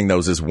 I'm counting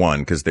those as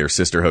one because they're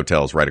sister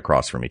hotels right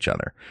across from each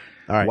other.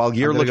 All right. While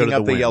you're looking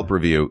up the Yelp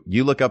review,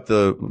 you look up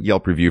the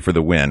Yelp review for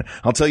the Wynn.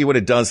 I'll tell you what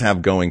it does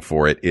have going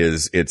for it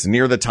is it's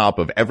near the top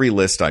of every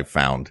list I've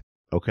found.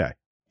 Okay.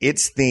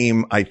 Its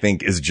theme, I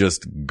think, is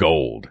just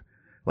gold.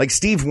 Like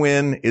Steve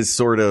Wynn is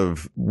sort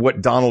of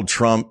what Donald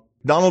Trump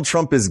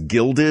is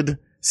gilded.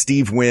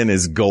 Steve Wynn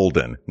is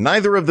golden.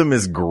 Neither of them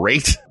is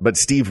great, but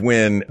Steve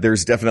Wynn,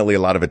 there's definitely a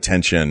lot of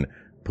attention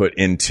put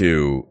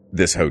into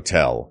this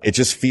hotel. It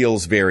just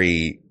feels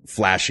very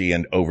flashy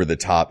and over the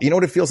top. You know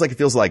what it feels like? It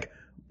feels like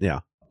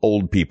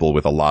old people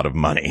with a lot of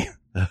money.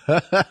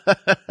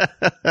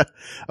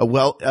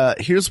 Well,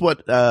 here's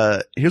what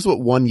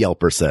one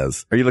Yelper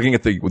says. Are you looking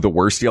at the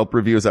worst Yelp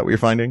review? Is that what you're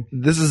finding?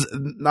 This is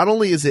not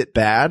only is it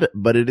bad,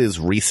 but it is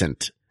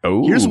recent.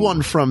 Oh, here's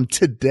one from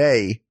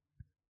today.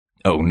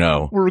 Oh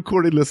no. We're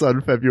recording this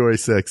on February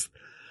 6th.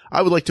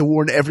 I would like to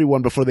warn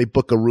everyone before they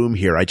book a room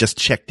here. I just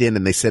checked in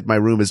and they said my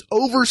room is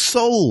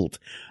oversold.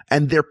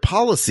 And their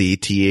policy,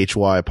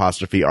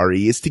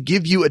 THY_RE, is to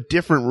give you a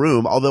different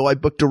room, although I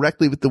booked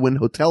directly with the Wynn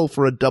Hotel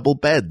for a double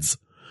beds.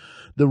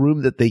 The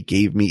room that they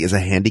gave me is a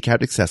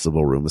handicapped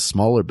accessible room with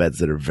smaller beds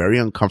that are very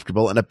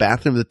uncomfortable and a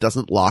bathroom that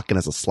doesn't lock and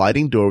has a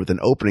sliding door with an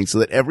opening so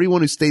that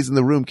everyone who stays in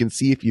the room can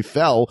see if you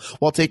fell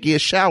while taking a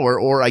shower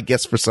or I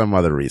guess for some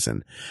other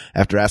reason.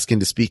 After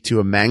asking to speak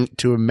to a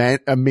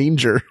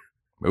manger.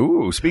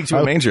 Ooh, speak to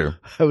a manger.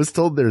 I was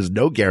told there's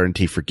no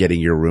guarantee for getting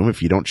your room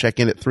if you don't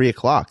check in at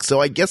 3:00. So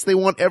I guess they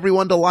want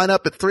everyone to line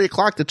up at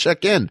 3:00 to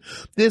check in.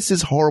 This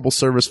is horrible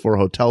service for a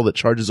hotel that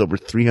charges over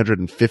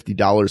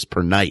 $350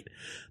 per night.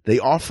 They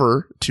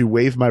offer to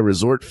waive my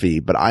resort fee,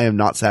 but I am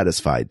not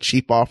satisfied.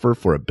 Cheap offer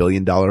for $1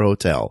 billion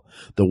hotel.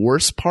 The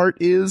worst part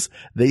is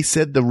they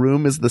said the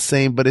room is the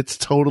same, but it's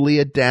totally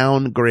a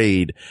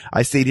downgrade.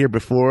 I stayed here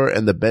before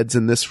and the beds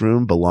in this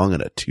room belong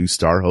in a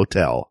 2-star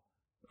hotel.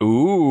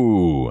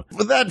 Ooh,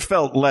 but that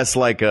felt less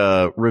like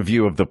a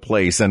review of the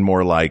place and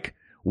more like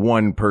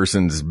one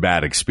person's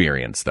bad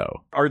experience,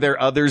 though. Are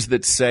there others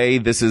that say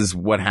this is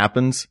what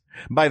happens?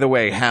 By the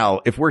way,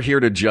 Hal, if we're here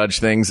to judge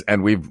things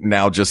and we've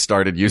now just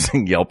started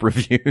using Yelp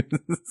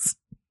reviews.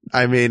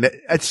 I mean,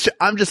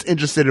 I'm just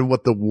interested in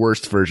what the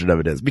worst version of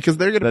it is because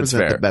they're going to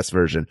present the best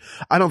version.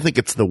 I don't think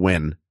it's the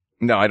Wynn.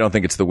 No, I don't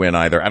think it's the Wynn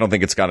either. I don't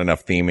think it's got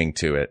enough theming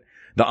to it.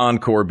 The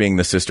Encore being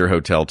the sister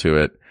hotel to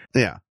it.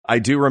 Yeah. I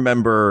do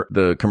remember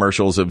the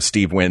commercials of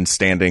Steve Wynn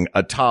standing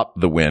atop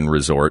the Wynn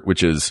Resort,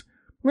 which is,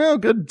 well,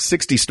 good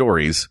 60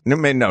 stories. No,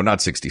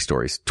 not 60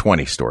 stories,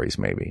 20 stories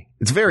maybe.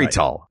 It's very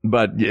tall,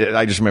 but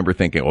I just remember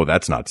thinking, oh,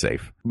 that's not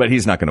safe. But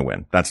he's not going to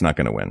win. That's not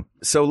going to win.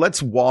 So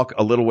let's walk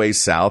a little ways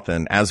south.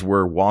 And as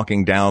we're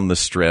walking down the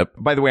strip,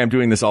 by the way, I'm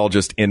doing this all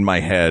just in my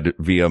head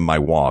via my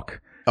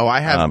walk. Oh, I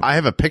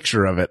have a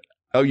picture of it.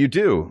 Oh, you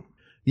do?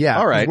 Yeah.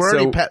 All right.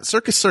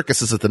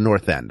 Circus is at the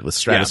north end with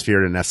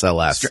Stratosphere and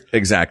SLS.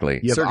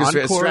 Exactly.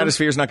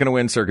 Stratosphere is not going to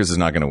win. Circus is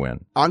not going to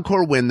win.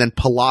 Encore Wynn, then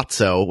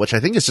Palazzo, which I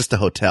think is just a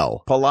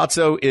hotel.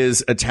 Palazzo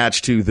is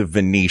attached to the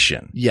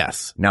Venetian.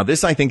 Yes. Now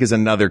this I think is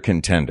another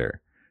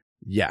contender.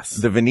 Yes.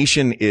 The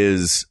Venetian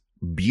is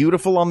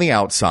beautiful on the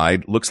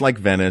outside, looks like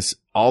Venice.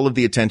 All of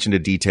the attention to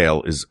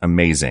detail is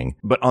amazing.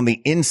 But on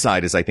the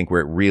inside is, I think,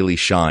 where it really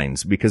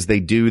shines because they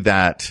do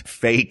that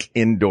fake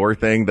indoor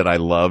thing that I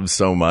love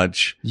so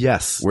much.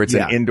 Yes. Where it's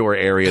an indoor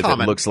area that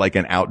looks like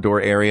an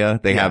outdoor area.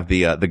 They have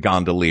the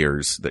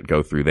gondoliers that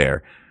go through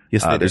there.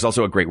 Yes. There's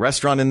also a great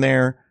restaurant in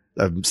there.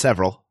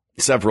 Several.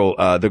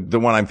 The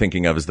one I'm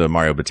thinking of is the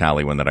Mario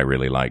Batali one that I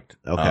really liked.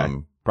 Okay.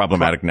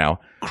 Problematic now.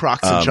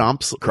 Crocs and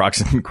chomps.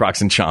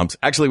 Crocs and chomps.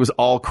 Actually, it was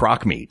all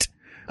croc meat.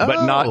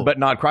 But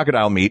not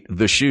crocodile meat,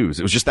 the shoes.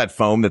 It was just that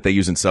foam that they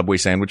use in Subway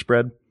sandwich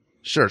bread.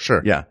 Sure.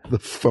 Yeah. The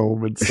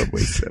foam in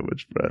Subway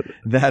sandwich bread.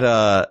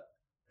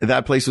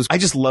 That place was, I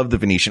just love the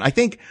Venetian. I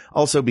think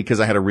also because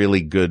I had a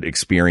really good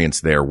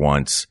experience there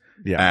once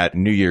at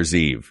New Year's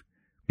Eve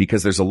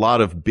because there's a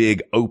lot of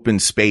big open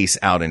space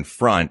out in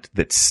front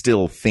that's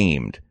still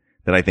themed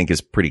that I think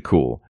is pretty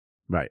cool.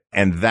 Right.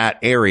 And that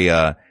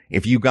area,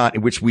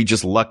 which we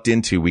just lucked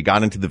into, we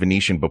got into the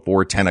Venetian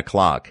before 10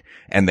 o'clock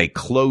and they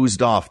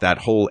closed off that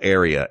whole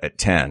area at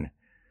 10.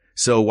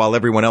 So while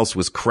everyone else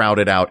was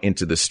crowded out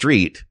into the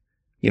street,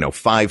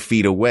 5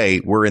 feet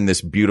away, we're in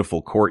this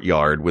beautiful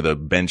courtyard with a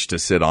bench to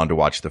sit on to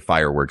watch the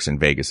fireworks in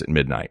Vegas at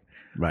midnight.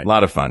 Right. A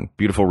lot of fun.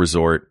 Beautiful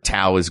resort.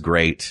 Tao is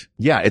great.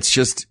 Yeah. It's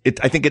just,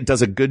 I think it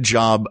does a good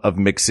job of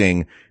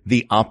mixing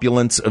the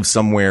opulence of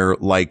somewhere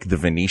like the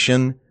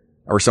Venetian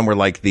or somewhere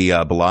like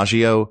the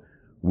Bellagio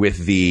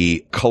with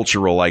the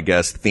cultural, I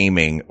guess,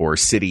 theming or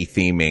city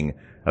theming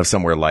of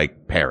somewhere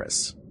like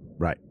Paris.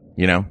 Right.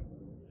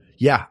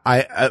 Yeah.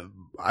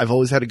 I've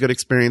always had a good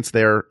experience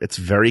there. It's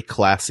very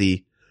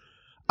classy.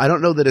 I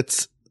don't know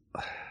that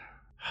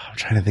I'm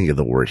trying to think of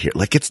the word here.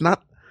 Like, it's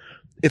not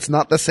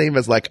the same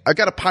as like, I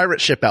got a pirate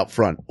ship out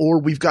front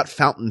or we've got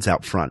fountains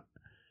out front.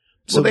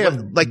 So they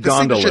have like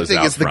gondolas the signature thing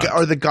out is front.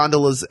 are the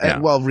gondolas. Yeah.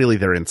 Well, really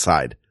they're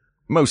inside.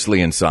 Mostly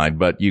inside,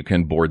 but you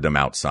can board them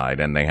outside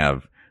and they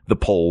have the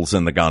poles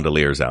and the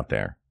gondoliers out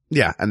there.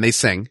 Yeah. And they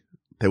sing.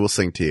 They will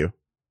sing to you.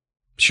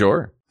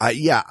 Sure.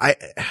 I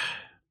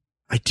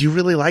do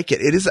really like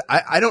it. It is,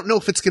 I don't know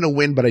if it's going to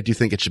win, but I do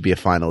think it should be a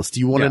finalist. Do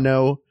you want to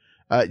know,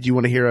 do you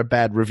want to hear a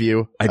bad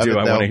review? I do.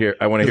 I want to hear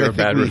a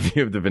bad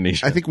review of the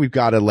Venetian. I think we've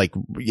got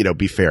to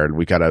be fair and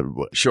we got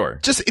to. Sure.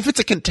 Just if it's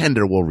a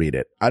contender, we'll read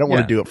it. I don't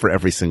want to do it for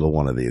every single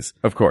one of these.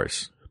 Of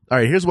course. All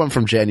right. Here's one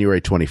from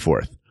January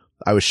 24th.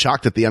 I was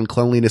shocked at the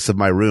uncleanliness of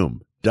my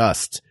room.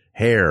 Dust,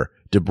 hair,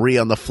 debris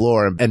on the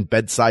floor and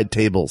bedside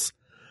tables.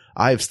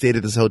 I have stayed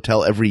at this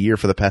hotel every year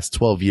for the past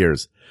 12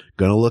 years.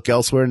 Gonna look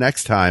elsewhere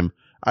next time.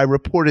 I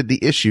reported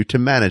the issue to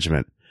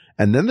management.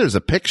 And then there's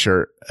a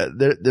picture.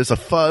 There's a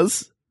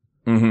fuzz.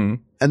 Mm-hmm.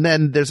 And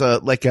then there's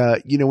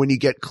when you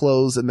get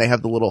clothes and they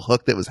have the little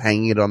hook that was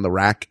hanging it on the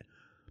rack,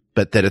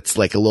 but that it's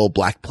like a little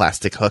black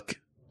plastic hook.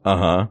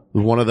 Uh-huh.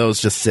 One of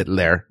those just sitting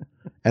there.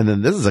 And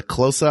then this is a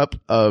close up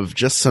of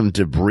just some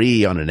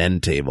debris on an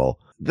end table.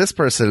 This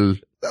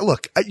person,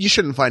 look, you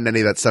shouldn't find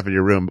any of that stuff in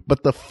your room,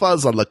 but the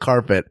fuzz on the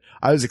carpet,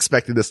 I was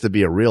expecting this to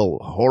be a real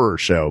horror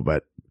show,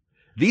 but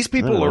these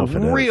people are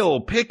real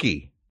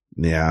picky.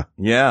 Yeah.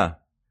 Yeah.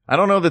 I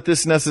don't know that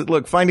this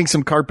look, finding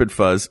some carpet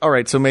fuzz. All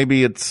right. So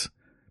maybe it's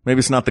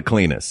not the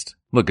cleanest.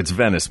 Look, it's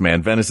Venice,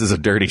 man. Venice is a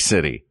dirty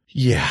city.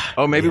 Yeah.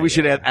 Oh, maybe we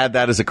should add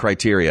that as a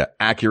criteria.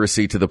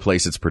 Accuracy to the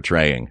place it's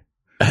portraying.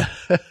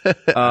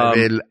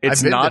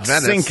 It's not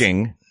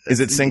sinking. Is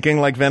it sinking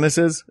like Venice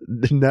is?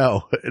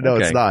 No,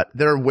 okay. It's not.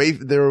 There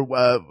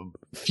are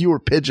fewer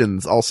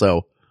pigeons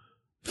also.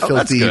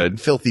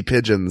 Filthy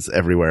pigeons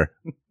everywhere.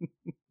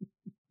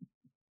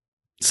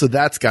 So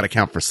that's got to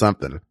count for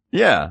something.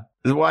 Yeah.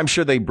 Well, I'm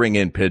sure they bring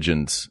in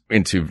pigeons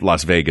into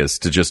Las Vegas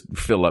to just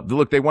fill up.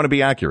 Look, they want to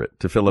be accurate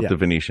to fill up the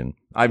Venetian.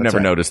 I've never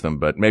noticed them,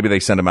 but maybe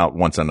they send them out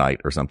once a night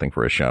or something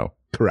for a show.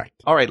 Correct.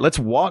 All right, let's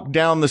walk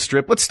down the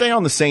strip. Let's stay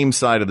on the same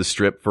side of the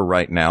strip for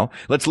right now.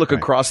 Let's look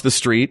across the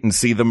street and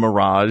see the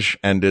Mirage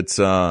and its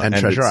and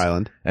Treasure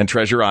Island. And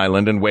Treasure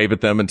Island and wave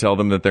at them and tell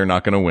them that they're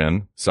not going to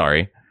win.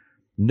 Sorry.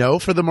 No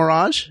for the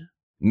Mirage?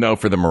 No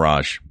for the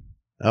Mirage.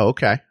 Oh,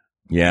 okay.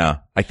 Yeah.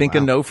 I think a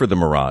no for the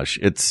Mirage.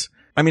 It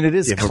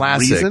is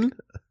classic. Reason?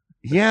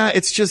 Yeah,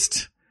 it's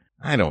just,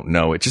 I don't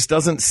know. It just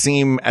doesn't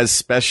seem as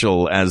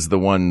special as the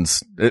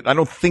ones. I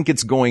don't think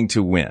it's going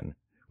to win.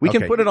 We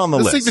can put it on the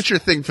list. The signature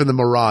thing for the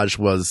Mirage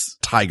was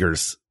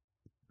tigers.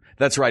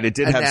 That's right. It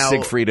did have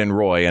Siegfried and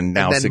Roy, and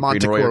now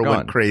Siegfried and Roy are gone.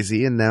 Went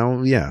crazy, and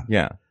now, yeah.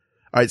 Yeah.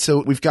 All right,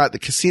 so we've got the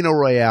Casino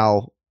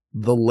Royale,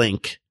 the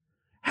Link,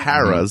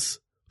 Harrah's,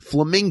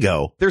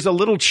 Flamingo. There's a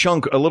little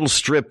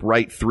strip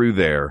right through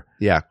there.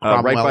 Yeah.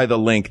 Right by the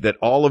Link, that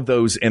all of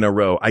those in a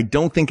row. I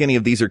don't think any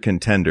of these are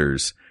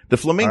contenders. The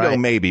Flamingo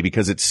maybe,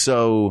 because it's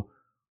the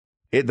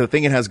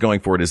thing it has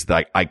going for it is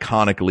the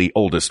iconically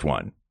oldest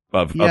one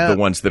of the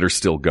ones that are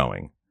still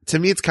going. To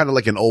me, it's kind of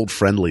like an old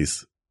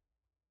Friendlies.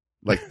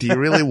 Like, do you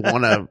really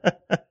want to,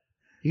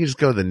 you can just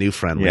go to the new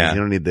Friendlies. Yeah.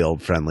 You don't need the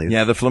old Friendlies.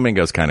 Yeah. The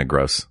Flamingo's kind of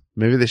gross.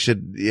 Maybe they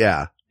should,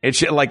 yeah. It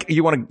should, like,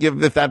 you want to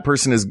give, if that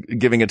person is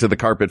giving it to the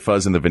carpet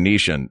fuzz in the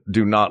Venetian,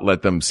 do not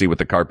let them see what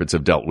the carpets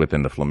have dealt with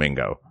in the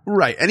Flamingo.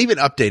 Right. And even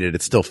updated,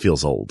 it still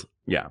feels old.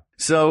 Yeah.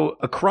 So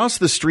across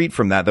the street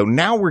from that, though,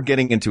 now we're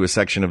getting into a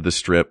section of the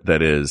strip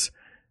that is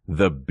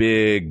the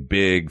big,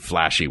 big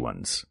flashy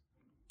ones.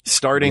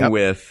 Starting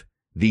with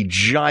the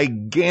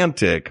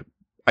gigantic,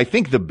 I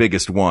think the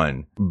biggest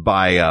one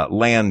by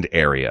land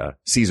area,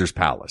 Caesar's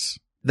Palace.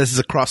 This is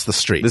across the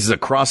street. This is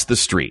across the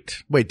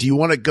street. Wait, do you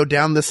want to go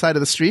down this side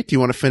of the street? Do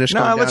you want to finish?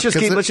 No, let's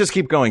just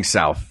keep going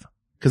south.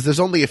 Because there's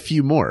only a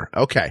few more.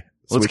 Okay.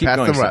 So let's keep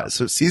going south.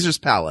 So Caesar's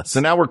Palace. So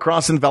now we're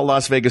crossing the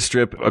Las Vegas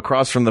Strip.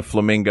 Across from the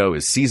Flamingo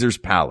is Caesar's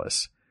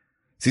Palace.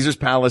 Caesar's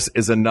Palace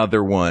is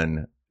another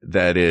one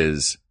that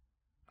is,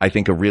 I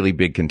think, a really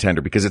big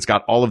contender because it's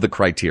got all of the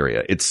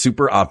criteria. It's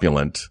super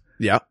opulent.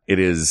 Yeah. It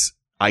is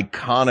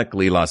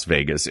iconically Las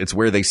Vegas. It's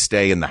where they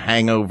stay in The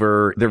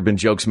Hangover. There have been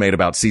jokes made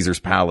about Caesar's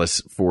Palace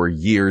for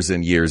years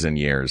and years and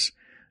years.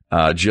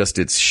 Just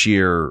its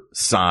sheer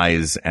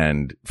size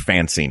and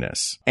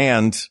fanciness.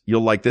 And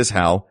you'll like this,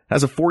 Hal,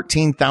 has a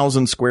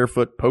 14,000 square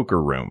foot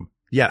poker room.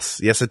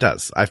 Yes, it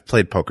does. I've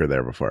played poker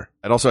there before.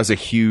 It also has a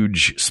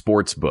huge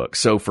sports book.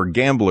 So for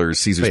gamblers,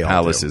 Caesar's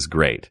Palace is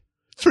great.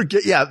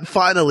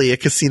 Finally a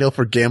casino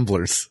for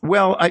gamblers.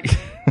 Well,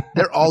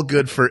 they're all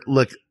good for,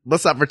 look,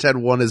 let's not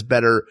pretend one is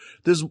better.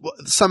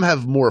 Some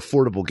have more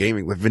affordable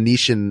gaming. With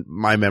Venetian,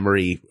 my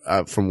memory,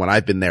 from when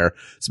I've been there,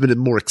 it's been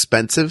more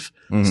expensive.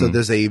 Mm-hmm. So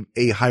there's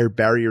a higher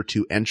barrier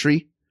to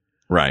entry.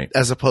 Right.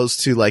 As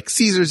opposed to like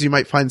Caesars, you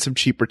might find some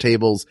cheaper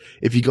tables.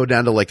 If you go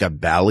down to like a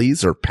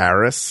Bally's or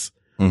Paris,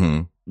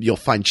 you'll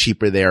find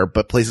cheaper there.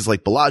 But places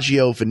like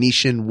Bellagio,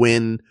 Venetian,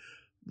 Wynn,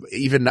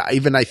 even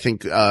I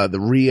think, the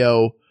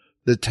Rio,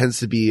 there tends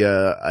to be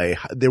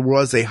there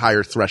was a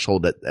higher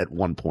threshold at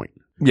one point.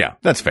 Yeah,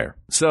 that's fair.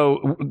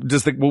 So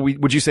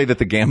would you say that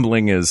the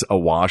gambling is a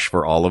wash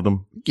for all of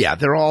them? Yeah,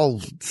 they're all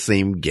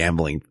same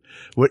gambling.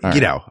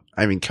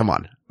 I mean, come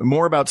on.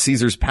 More about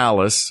Caesar's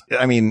Palace.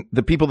 I mean,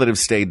 the people that have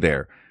stayed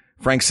there,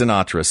 Frank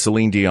Sinatra,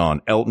 Celine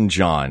Dion, Elton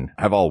John,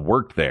 have all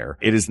worked there.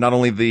 It is not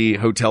only the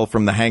hotel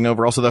from The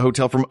Hangover, also the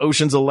hotel from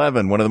Ocean's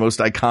 11, one of the most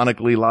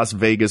iconically Las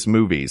Vegas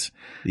movies.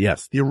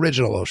 Yes, the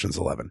original Ocean's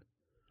 11.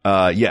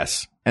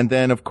 Yes. And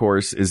then, of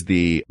course, is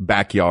the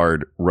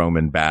backyard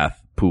Roman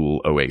bath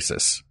pool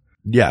oasis.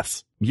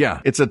 Yes.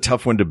 Yeah, it's a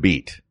tough one to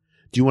beat.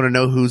 Do you want to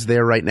know who's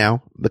there right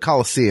now? The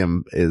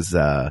Coliseum is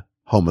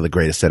home of the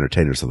greatest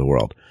entertainers of the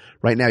world.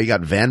 Right now, you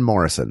got Van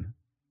Morrison.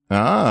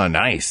 Ah,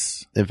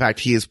 nice. In fact,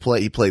 he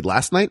played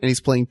last night and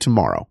he's playing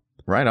tomorrow.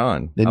 Right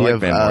on. Then I you like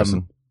have Van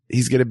Morrison.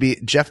 He's going to be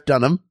Jeff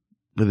Dunham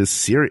with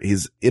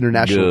his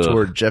international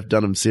tour. Jeff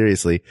Dunham,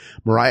 seriously.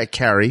 Mariah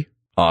Carey.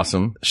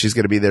 Awesome. She's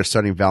going to be there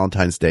starting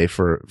Valentine's Day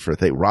for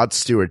Rod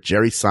Stewart,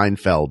 Jerry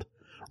Seinfeld,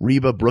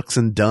 Reba Brooks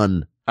and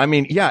Dunn. I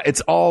mean, yeah,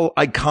 it's all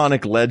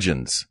iconic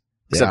legends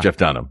except Jeff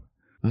Dunham.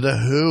 The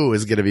Who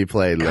is going to be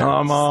played.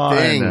 Come on.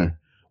 Sting,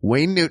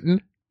 Wayne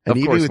Newton, and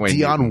even with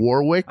Dionne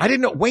Warwick. I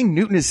didn't know Wayne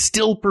Newton is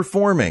still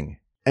performing.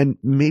 And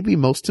maybe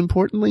most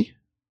importantly,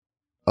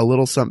 a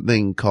little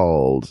something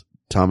called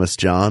Thomas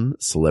John,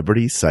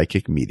 Celebrity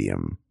Psychic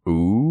Medium.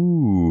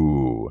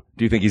 Ooh.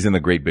 Do you think he's in the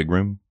great big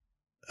room?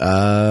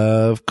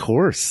 Of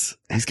course.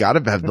 He's got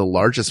to have the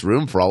largest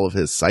room for all of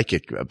his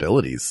psychic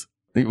abilities.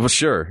 Well,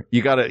 sure.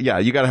 You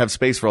gotta have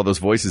space for all those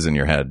voices in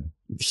your head.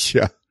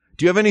 Yeah.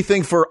 Do you have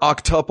anything for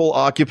octuple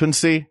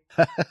occupancy?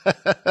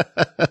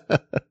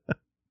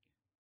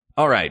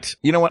 All right.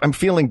 You know what? I'm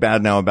feeling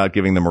bad now about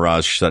giving the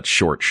Mirage such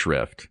short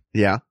shrift.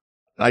 Yeah.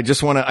 I do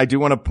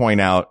want to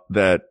point out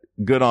that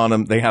good on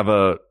them.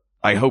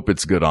 I hope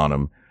it's good on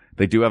them.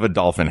 They do have a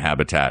dolphin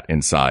habitat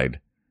inside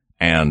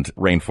and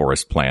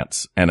rainforest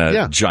plants and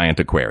a giant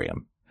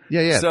aquarium.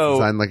 Yeah. So, it's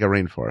designed like a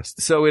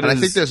rainforest. So I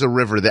think there's a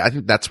river there. I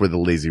think that's where the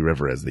lazy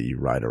river is that you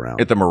ride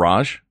around. At the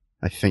Mirage?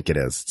 I think it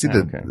is. See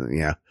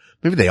yeah.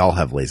 Maybe they all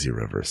have lazy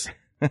rivers.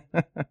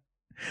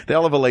 They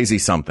all have a lazy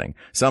something.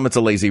 Some it's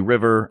a lazy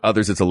river.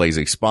 Others it's a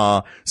lazy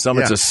spa. Some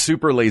it's a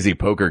super lazy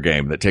poker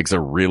game that takes a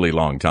really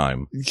long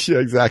time. Yeah,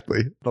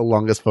 exactly. The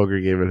longest poker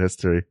game in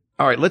history.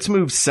 All right. Let's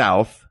move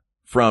south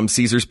from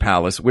Caesar's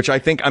Palace, which I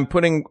think I'm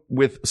putting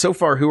with so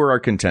far. Who are our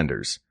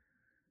contenders?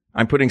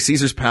 I'm putting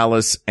Caesar's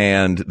Palace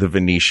and the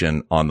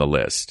Venetian on the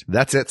list.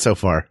 That's it so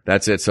far.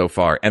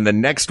 And the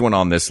next one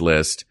on this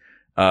list,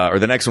 or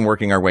the next one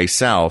working our way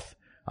south,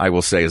 I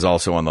will say is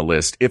also on the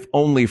list, if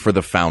only for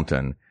the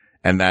fountain.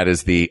 And that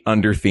is the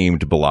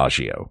under-themed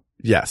Bellagio.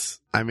 Yes.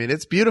 I mean,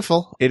 it's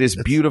beautiful.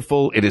 It's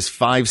beautiful. It is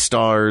 5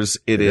 stars.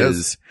 It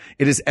is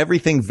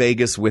everything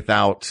Vegas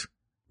without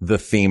the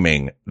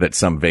theming that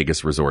some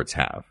Vegas resorts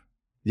have.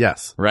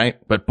 Yes. Right?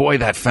 But boy,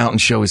 that fountain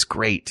show is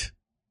great.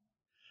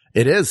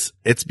 It is.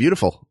 It's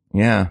beautiful.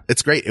 Yeah.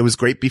 It's great. It was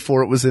great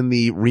before it was in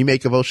the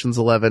remake of Ocean's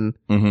 11.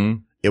 Mm-hmm.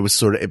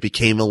 It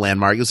became a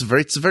landmark. It's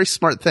a very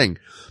smart thing.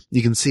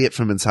 You can see it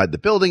from inside the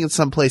building in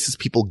some places.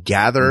 People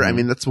gather. Mm-hmm. I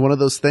mean, that's one of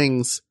those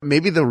things.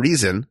 Maybe the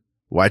reason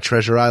why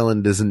Treasure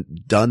Island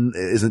isn't done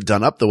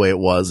up the way it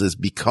was is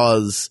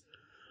because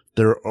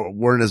there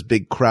weren't as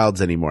big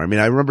crowds anymore. I mean,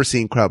 I remember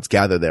seeing crowds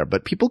gather there,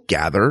 but people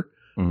gather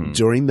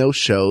during those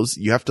shows.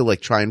 You have to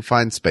try and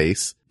find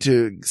space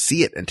to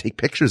see it and take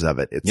pictures of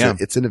it.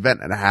 It's an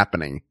event and a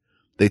happening.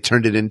 They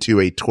turned it into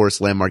a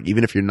tourist landmark.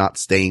 Even if you're not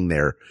staying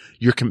there,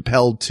 you're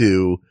compelled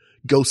to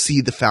go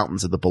see the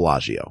fountains of the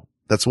Bellagio.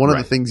 That's one of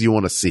the things you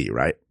want to see,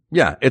 right?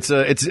 Yeah. It's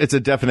a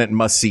definite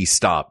must-see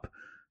stop,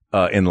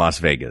 in Las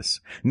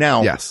Vegas.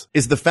 Now,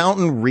 is the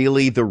fountain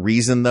really the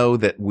reason though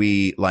that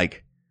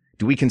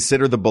do we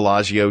consider the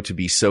Bellagio to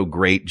be so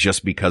great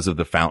just because of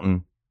the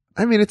fountain?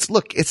 I mean, it's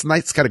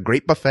nice. It's got a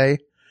great buffet.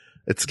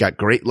 It's got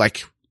great,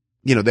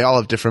 they all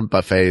have different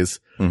buffets.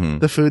 Mm-hmm.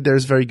 The food there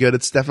is very good.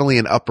 It's definitely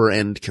an upper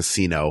end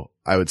casino,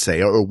 I would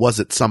say, or was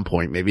at some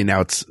point. Maybe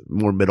now it's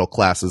more middle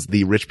class as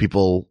the rich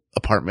people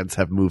apartments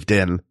have moved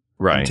in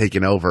and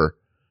taken over.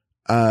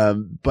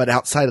 But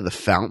outside of the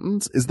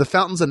fountains, is the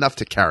fountains enough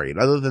to carry it?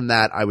 Other than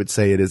that, I would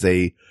say it is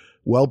a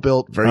well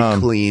built, very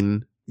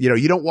clean.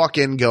 You don't walk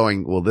in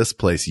going, well, this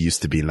place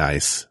used to be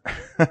nice.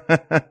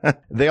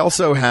 They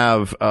also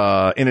have,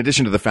 in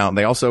addition to the fountain,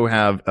 they also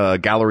have a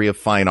gallery of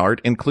fine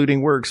art,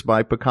 including works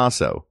by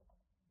Picasso.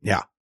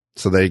 Yeah.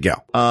 So there you go.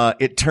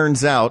 It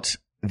turns out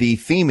the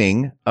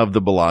theming of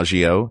the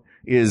Bellagio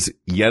is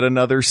yet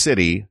another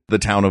city, the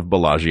town of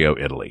Bellagio,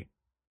 Italy.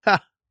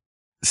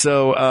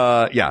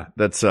 So,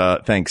 that's,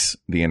 thanks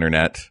the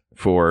internet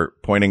for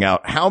pointing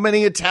out how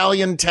many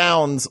Italian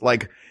towns,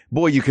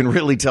 boy, you can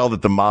really tell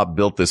that the mob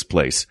built this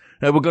place.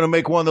 Hey, we're going to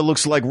make one that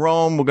looks like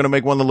Rome. We're going to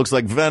make one that looooks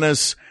like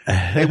Venice.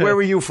 Hey, where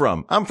were you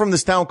from? I'm from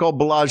this town called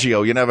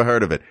Bellagio. You never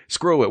heard of it.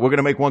 Screw it. We're going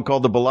to make one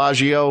called the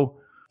Bellagio.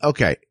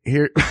 Okay.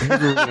 Here's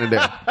what we're going to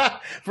do.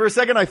 For a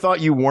second, I thought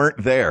you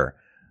weren't there.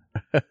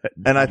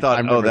 And I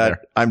thought,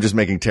 I'm just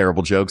making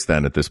terrible jokes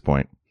then at this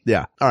point.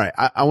 Yeah. All right.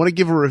 I want to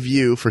give a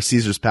review for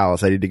Caesar's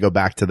Palace. I need to go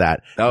back to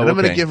that. Oh, and I'm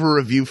going to okay. give a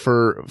review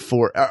for,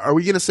 are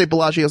we going to say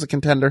Bellagio's a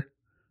contender?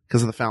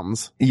 Because of the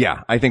fountains?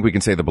 Yeah, I think we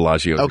can say the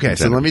Bellagio. Okay,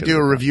 so let me do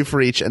a review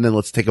for each and then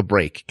let's take a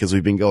break because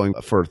we've been going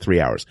for 3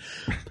 hours.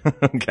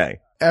 Okay.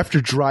 After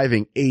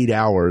driving 8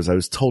 hours, I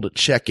was told at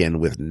check-in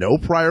with no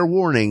prior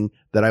warning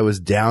that I was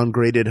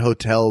downgraded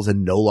hotels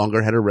and no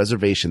longer had a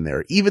reservation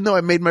there, even though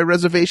I made my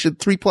reservation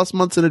 3+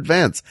 months in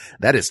advance.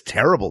 That is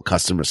terrible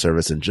customer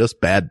service and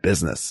just bad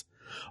business.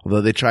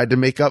 Although they tried to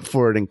make up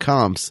for it in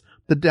comps,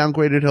 the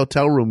downgraded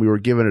hotel room we were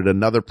given at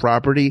another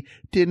property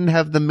didn't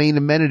have the main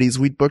amenities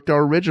we'd booked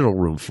our original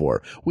room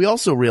for. We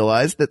also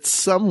realized that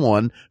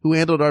someone who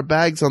handled our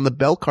bags on the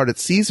bell cart at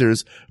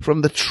Caesars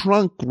from the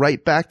trunk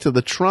right back to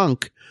the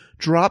trunk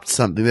dropped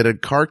something that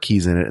had car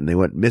keys in it and they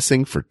went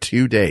missing for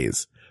 2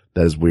 days.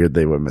 That is weird.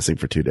 They went missing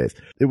for 2 days.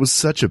 It was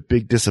such a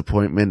big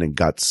disappointment and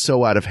got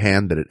so out of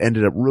hand that it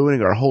ended up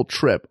ruining our whole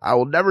trip. I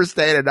will never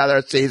stay at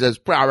another Caesar's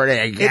property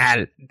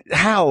again.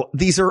 Hal,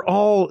 these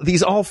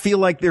all feel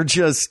like they're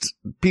just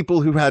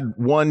people who had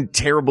one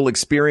terrible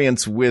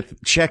experience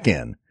with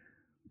check-in.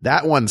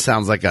 That one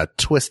sounds like a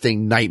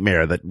twisting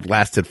nightmare that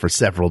lasted for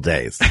several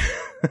days.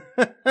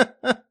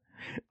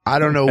 I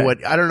don't know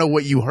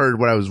what you heard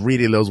when I was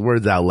reading those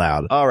words out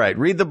loud. All right,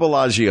 read the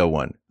Bellagio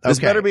one. This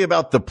Okay. better be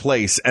about the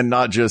place and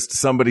not just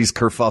somebody's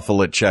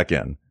kerfuffle at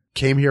check-in.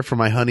 Came here for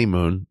my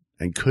honeymoon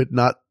and could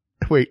not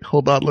wait,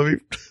 hold on, let me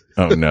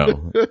Oh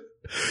no.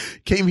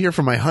 Came here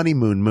for my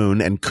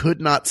honeymoon and could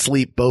not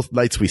sleep both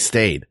nights we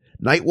stayed.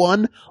 Night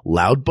 1,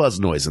 loud buzz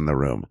noise in the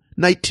room.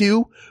 Night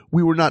 2,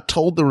 we were not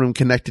told the room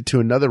connected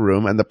to another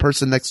room and the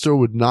person next door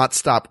would not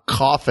stop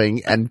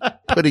coughing and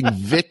putting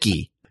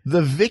Vicky.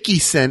 The Vicky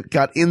scent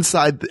got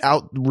inside the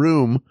out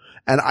room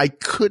and I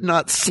could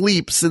not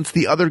sleep since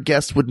the other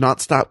guest would not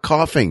stop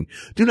coughing.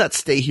 Do not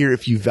stay here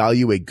if you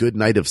value a good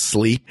night of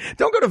sleep.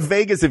 Don't go to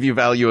Vegas if you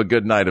value a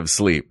good night of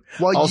sleep.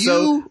 Well,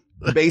 also,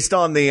 based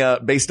on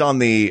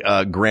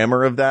the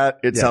grammar of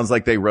that, it sounds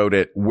like they wrote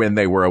it when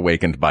they were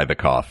awakened by the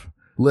cough.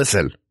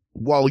 Listen,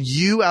 while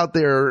you out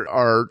there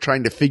are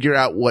trying to figure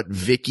out what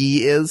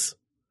Vicky is,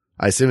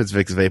 I assume it's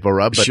Vicks Vapor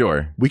Rub, but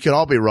Sure. we could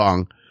all be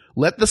wrong.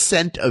 Let the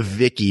scent of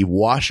Vicky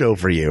wash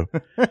over you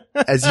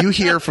as you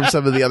hear from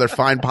some of the other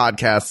fine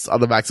podcasts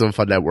on the Maximum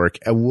Fun Network,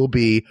 and we'll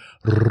be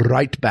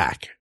right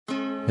back.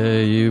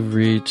 Hey, you've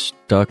reached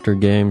Dr.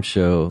 Game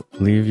Show.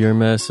 Leave your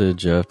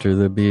message after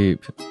the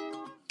beep.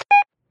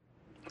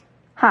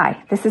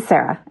 Hi, this is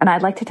Sarah, and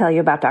I'd like to tell you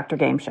about Dr.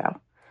 Game Show.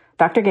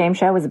 Dr. Game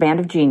Show is a band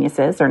of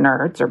geniuses, or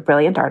nerds, or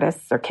brilliant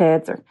artists, or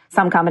kids, or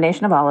some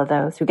combination of all of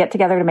those who get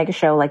together to make a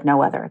show like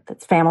no other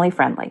that's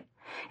family-friendly.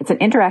 It's an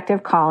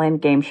interactive call-in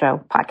game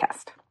show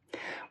podcast.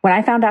 When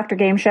I found Dr.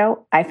 Game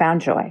Show, I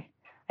found joy.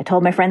 I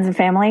told my friends and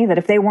family that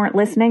if they weren't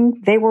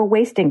listening, they were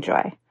wasting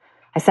joy.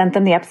 I sent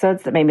them the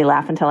episodes that made me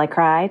laugh until I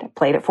cried,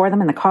 played it for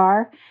them in the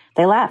car.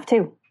 They laughed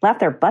too,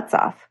 laughed their butts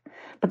off.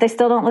 But they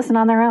still don't listen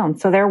on their own,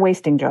 so they're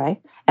wasting joy.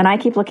 And I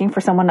keep looking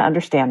for someone to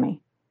understand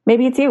me.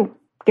 Maybe it's you.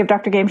 Give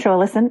Dr. Game Show a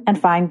listen and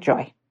find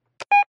joy.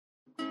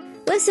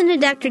 Listen to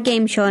Dr.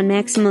 Game Show on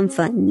Maximum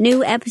Fun.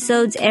 New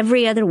episodes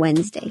every other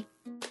Wednesday.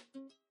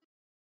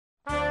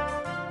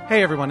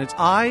 Hey everyone, it's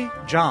I,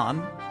 John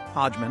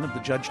Hodgman of the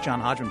Judge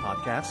John Hodgman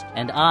podcast.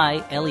 And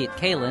I, Elliot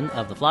Kalin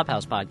of the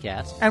Flophouse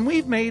podcast. And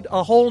we've made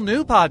a whole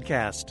new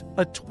podcast,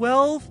 a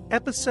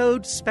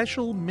 12-episode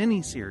special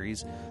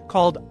miniseries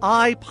called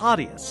I,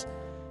 Podius,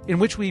 in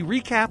which we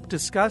recap,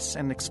 discuss,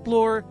 and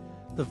explore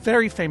the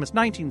very famous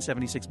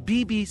 1976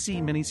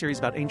 BBC miniseries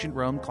about ancient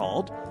Rome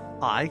called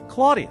I,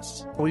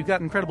 Claudius. We've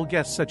got incredible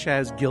guests such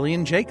as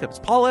Gillian Jacobs,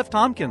 Paul F.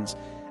 Tompkins,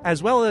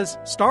 as well as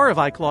star of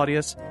I,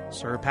 Claudius,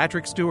 Sir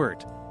Patrick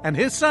Stewart, and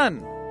his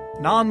son,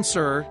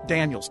 non-Sir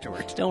Daniel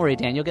Stewart. Don't worry,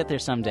 Dan, you'll get there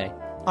someday.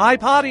 I,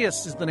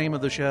 Podius is the name of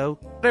the show.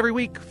 Every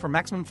week from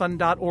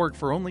MaximumFun.org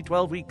for only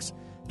 12 weeks.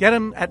 Get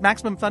them at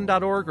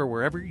MaximumFun.org or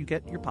wherever you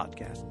get your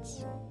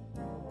podcasts.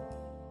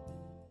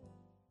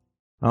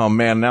 Oh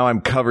man, now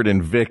I'm covered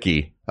in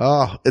Vicky.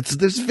 Oh,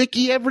 there's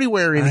Vicky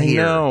everywhere in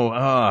here. I know.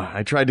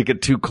 I tried to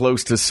get too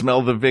close to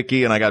smell the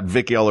Vicky and I got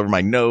Vicky all over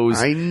my nose.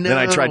 I know. Then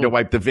I tried to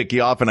wipe the Vicky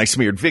off and I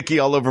smeared Vicky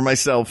all over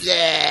myself.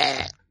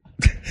 Yeah.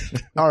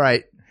 All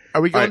right.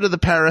 Are we going to the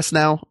Paris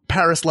now?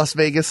 Paris, Las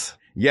Vegas?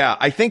 Yeah,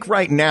 I think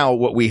right now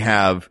what we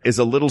have is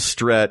a little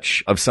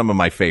stretch of some of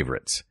my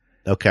favorites.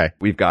 Okay.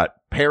 We've got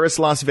Paris,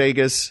 Las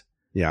Vegas.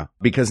 Yeah.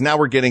 Because now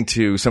we're getting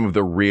to some of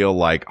the real,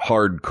 like,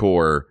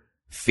 hardcore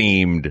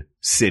themed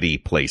city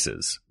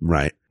places.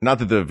 Right. Not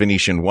that the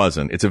Venetian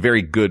wasn't. It's a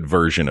very good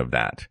version of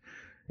that.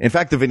 In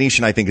fact, the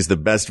Venetian, I think, is the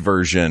best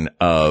version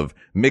of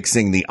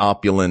mixing the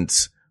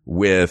opulence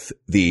with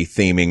the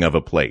theming of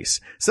a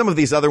place. Some of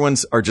these other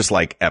ones are just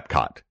like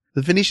Epcot.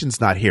 The Venetian's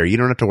not here. You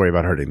don't have to worry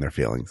about hurting their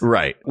feelings.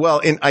 Right.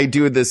 Well, and I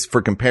do this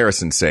for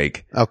comparison's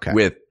sake. Okay.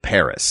 With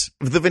Paris.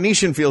 The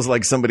Venetian feels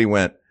like somebody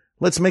went,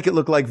 let's make it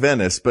look like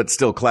Venice, but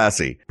still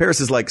classy.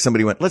 Paris is like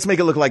somebody went, let's make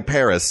it look like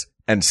Paris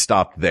and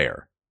stopped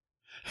there.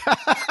 I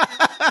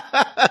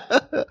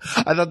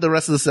thought the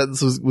rest of the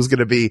sentence was going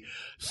to be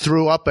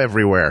threw up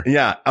everywhere.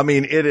 Yeah. I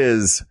mean, it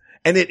is.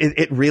 And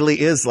it really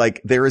is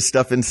like there is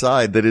stuff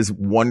inside that is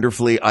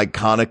wonderfully,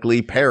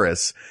 iconically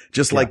Paris,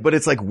 just like, but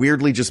it's like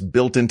weirdly just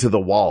built into the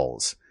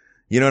walls.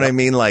 You know what I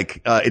mean?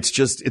 Like,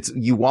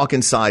 you walk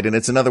inside and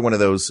it's another one of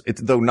those,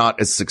 though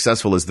not as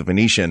successful as the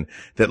Venetian,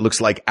 that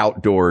looks like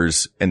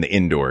outdoors and the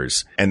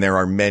indoors. And there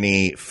are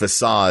many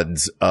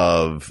facades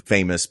of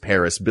famous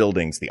Paris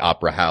buildings, the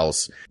Opera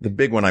House, the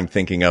big one I'm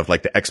thinking of,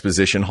 like the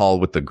Exposition Hall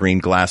with the green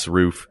glass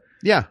roof.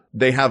 Yeah.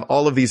 They have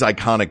all of these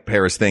iconic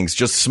Paris things,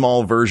 just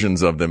small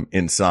versions of them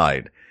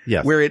inside.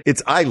 Yes. Where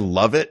I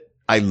love it.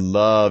 I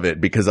love it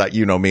because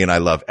you know me and I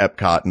love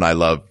Epcot and I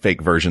love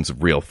fake versions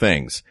of real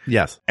things.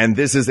 Yes. And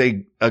this is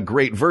a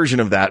great version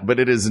of that, but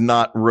it is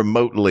not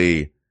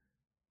remotely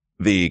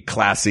the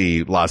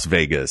classy Las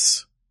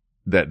Vegas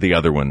that the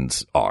other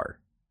ones are.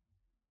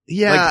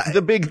 Yeah. Like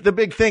the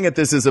big thing at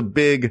this is a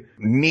big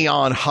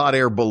neon hot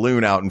air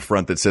balloon out in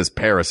front that says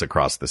Paris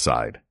across the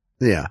side.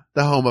 Yeah.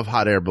 The home of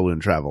hot air balloon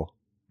travel.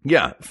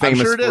 Yeah. Famous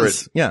I'm sure it for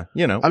is. it. Yeah.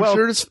 You know,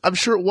 I'm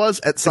sure it was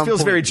at some point. It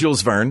feels very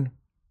Jules Verne.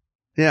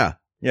 Yeah.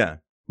 Yeah.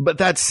 But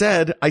that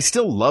said, I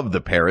still love the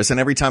Paris, and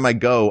every time I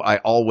go, I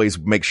always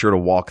make sure to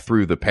walk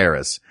through the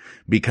Paris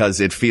because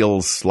it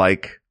feels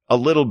like a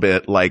little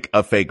bit like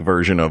a fake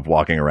version of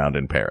walking around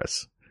in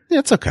Paris. Yeah,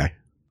 it's okay.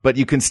 But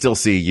you can still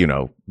see, you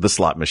know, the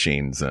slot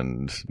machines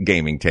and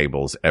gaming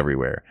tables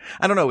everywhere.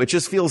 I don't know. It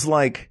just feels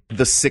like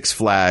the Six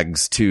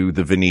Flags to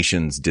the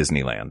Venetian's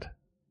Disneyland.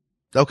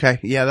 Okay.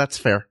 Yeah, that's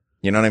fair.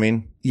 You know what I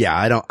mean? Yeah,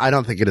 I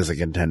don't think it is a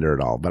contender at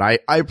all, but I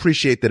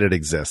appreciate that it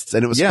exists.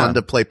 And it was fun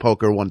to play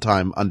poker one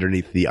time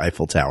underneath the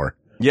Eiffel Tower.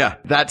 Yeah,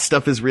 that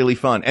stuff is really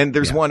fun. And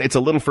there's one, it's a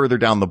little further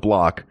down the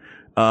block.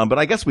 But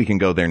I guess we can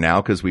go there now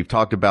because we've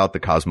talked about the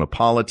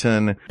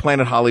Cosmopolitan.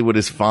 Planet Hollywood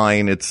is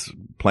fine. It's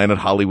Planet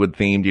Hollywood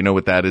themed. You know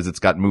what that is? It's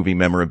got movie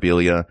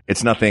memorabilia.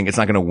 It's not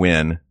going to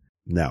win.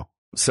 No.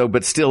 So,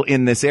 but still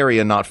in this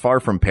area, not far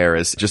from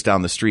Paris, just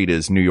down the street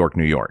is New York,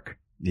 New York.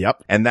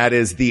 Yep. And that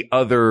is the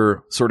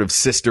other sort of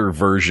sister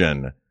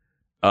version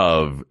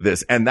of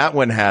this. And that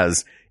one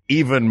has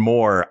even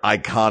more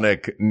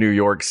iconic New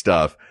York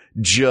stuff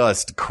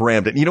just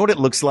crammed. And you know what it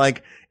looks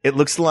like? It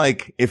looks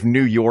like if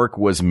New York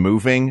was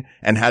moving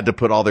and had to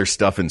put all their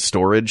stuff in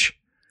storage.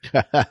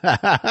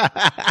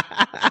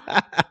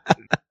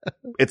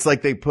 It's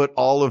like they put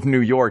all of New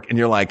York and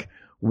you're like,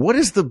 what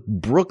is the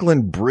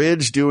Brooklyn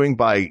Bridge doing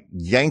by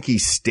Yankee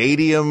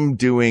Stadium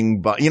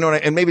doing by, you know,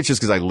 and maybe it's just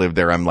because I live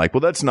there. I'm like,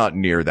 well, that's not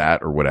near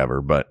that or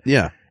whatever, but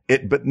yeah,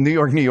 but New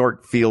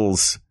York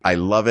feels, I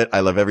love it.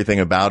 I love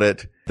everything about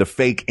it. The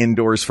fake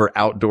indoors for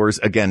outdoors,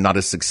 again, not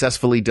as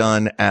successfully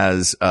done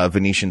as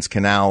Venetian's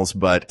canals,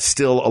 but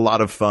still a lot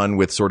of fun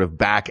with sort of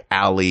back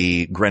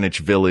alley Greenwich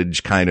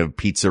Village kind of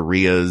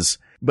pizzerias.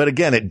 But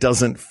again, it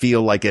doesn't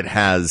feel like it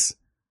has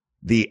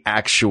the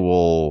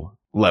actual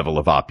level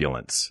of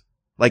opulence.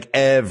 Like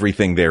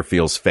everything there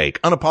feels fake,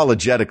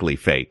 unapologetically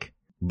fake,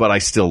 but I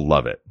still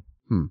love it.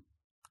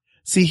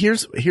 See,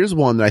 here's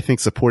one that I think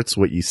supports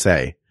what you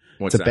say.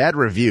 What's it's a bad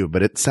review,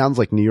 but it sounds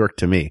like New York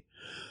to me.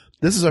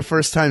 This is our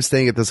first time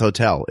staying at this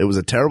hotel. It was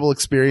a terrible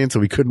experience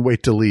and we couldn't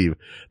wait to leave.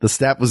 The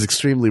staff was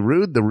extremely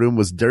rude. The room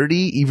was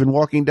dirty. Even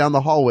walking down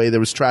the hallway, there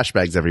was trash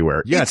bags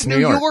everywhere. Yeah, it's New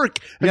York.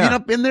 Have you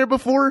not been there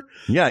before?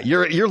 Yeah,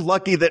 you're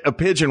lucky that a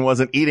pigeon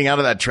wasn't eating out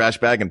of that trash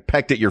bag and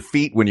pecked at your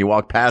feet when you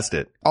walked past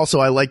it. Also,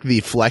 I like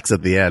the flex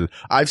at the end.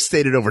 I've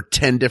stayed at over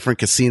 10 different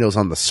casinos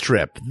on the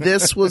Strip.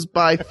 This was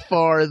by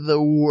far the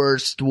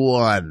worst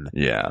one.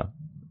 Yeah.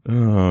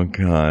 Oh,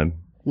 God.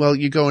 Well,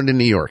 you're going to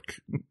New York.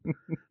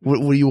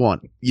 What do you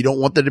want? You don't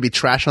want there to be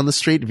trash on the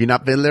street? Have you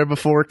not been there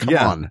before? Come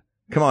on.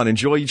 Come on.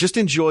 Enjoy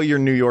your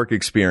New York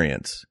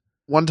experience.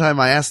 One time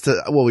I asked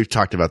we've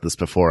talked about this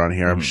before on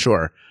here, I'm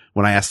sure.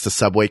 When I asked the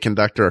subway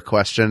conductor a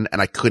question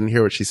and I couldn't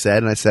hear what she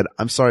said and I said,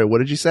 I'm sorry, what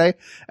did you say?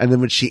 And then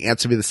when she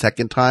answered me the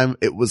second time,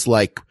 it was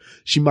like,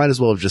 she might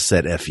as well have just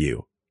said F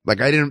you. Like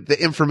the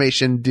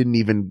information didn't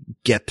even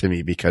get to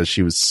me because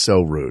she was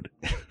so rude.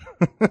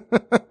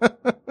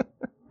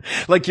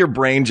 Like your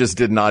brain just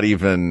did not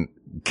even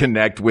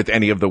connect with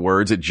any of the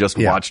words. It just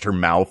watched her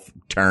mouth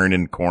turn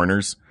in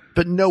corners.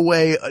 But no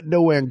way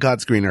on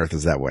God's green earth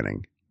is that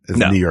winning. Is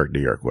New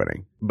York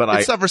winning. But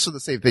it suffers from the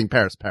same thing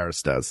Paris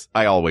does.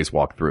 I always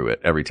walk through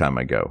it every time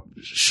I go.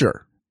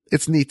 Sure.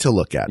 It's neat to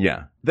look at.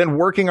 Yeah. Then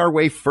working our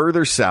way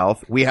further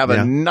south, we have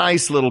a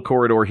nice little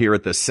corridor here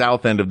at the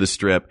south end of the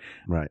Strip.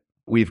 Right.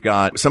 We've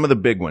got some of the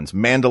big ones,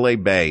 Mandalay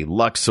Bay,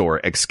 Luxor,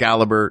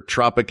 Excalibur,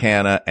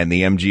 Tropicana, and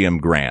the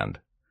MGM Grand.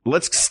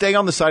 Let's stay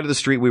on the side of the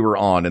street we were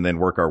on and then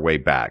work our way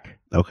back.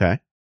 Okay.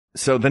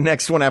 So the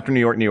next one after New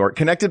York,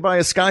 connected by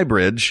a sky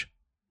bridge.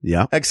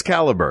 Yeah.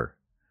 Excalibur.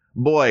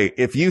 Boy,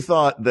 if you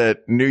thought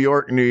that New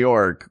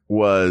York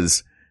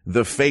was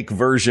the fake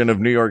version of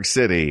New York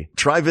City,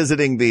 try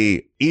visiting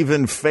the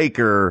even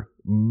faker,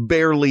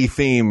 barely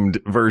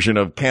themed version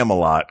of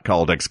Camelot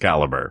called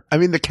Excalibur. I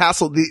mean, the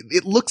castle,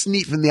 it looks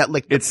neat from the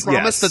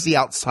promise that the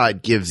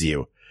outside gives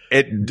you.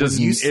 It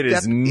does. It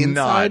is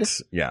inside, not.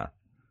 Yeah.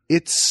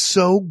 It's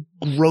so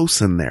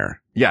gross in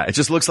there. Yeah, it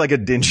just looks like a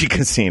dingy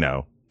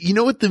casino. You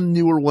know what the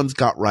newer ones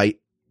got right?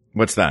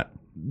 What's that?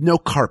 No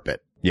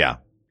carpet. Yeah.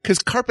 Cause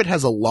carpet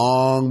has a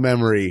long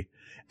memory.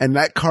 And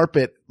that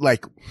carpet,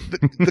 like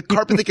the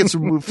carpet that gets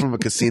removed from a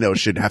casino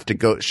should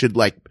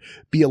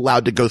be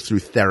allowed to go through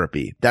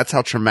therapy. That's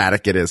how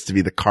traumatic it is to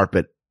be the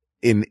carpet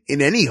in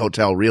any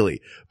hotel,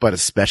 really, but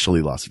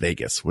especially Las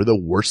Vegas, where the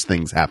worst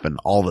things happen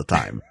all the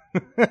time.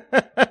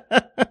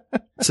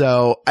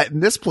 So in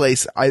this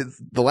place,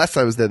 the last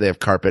time I was there, they have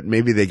carpet.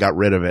 Maybe they got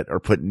rid of it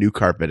or put new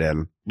carpet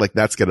in. Like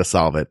that's going to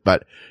solve it.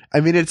 But I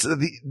mean,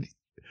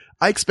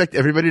 I expect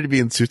everybody to be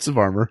in suits of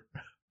armor.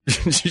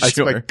 Sure. I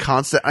expect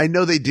constant. I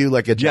know they do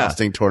like a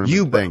jousting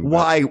tournament thing.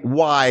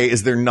 Why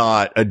is there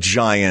not a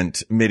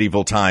giant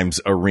medieval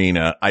times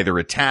arena either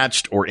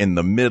attached or in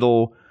the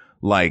middle?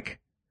 Like,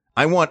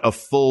 I want a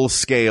full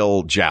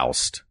scale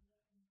joust.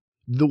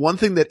 The one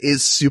thing that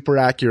is super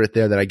accurate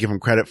there that I give them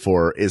credit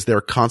for is there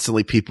are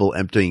constantly people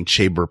emptying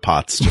chamber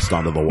pots just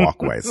onto the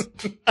walkways.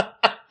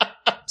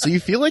 So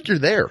you feel like you're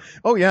there.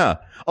 Oh yeah.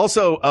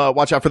 Also,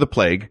 watch out for the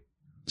plague.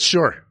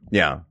 Sure.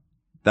 Yeah.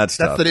 That's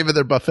the name of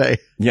their buffet.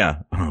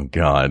 Yeah. Oh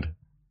God.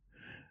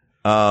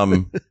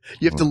 You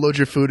have to load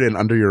your food in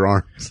under your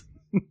arms.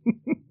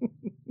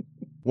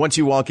 Once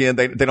you walk in,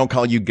 they don't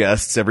call you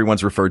guests.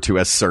 Everyone's referred to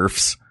as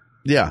serfs.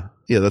 Yeah.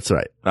 Yeah, that's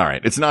right. All right.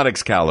 It's not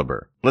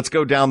Excalibur. Let's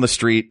go down the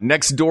street.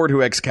 Next door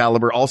to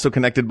Excalibur, also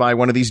connected by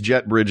one of these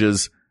jet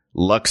bridges,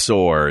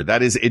 Luxor.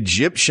 That is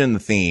Egyptian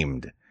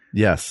themed.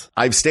 Yes.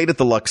 I've stayed at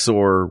the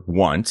Luxor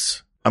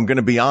once. I'm going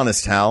to be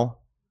honest,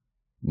 Hal.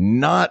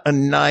 Not a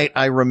night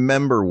I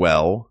remember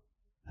well.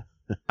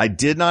 I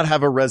did not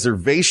have a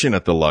reservation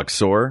at the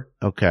Luxor.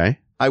 Okay.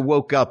 I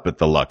woke up at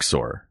the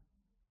Luxor.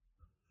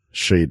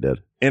 Sure you did.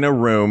 In a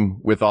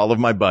room with all of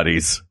my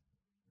buddies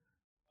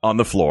on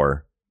the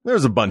floor.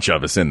 There's a bunch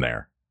of us in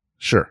there.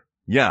 Sure.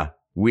 Yeah.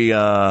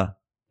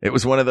 It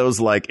was one of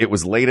those, like, it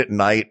was late at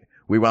night.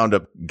 We wound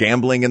up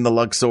gambling in the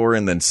Luxor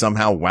and then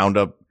somehow wound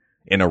up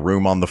in a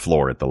room on the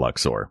floor at the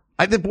Luxor.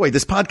 Boy,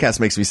 this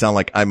podcast makes me sound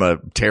like I'm a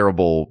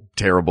terrible,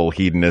 terrible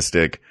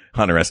hedonistic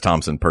Hunter S.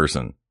 Thompson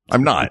person.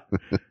 I'm not.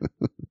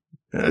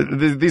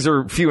 These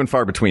are few and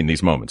far between,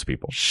 these moments,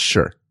 people.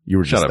 Sure. You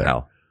were just Shut up, there.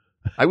 Hal.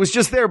 I was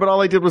just there, but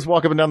all I did was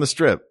walk up and down the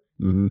strip.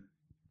 Mm-hmm.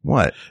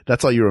 What?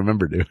 That's all you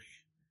remember doing.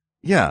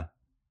 Yeah.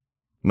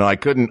 No, I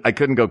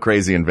couldn't go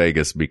crazy in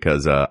Vegas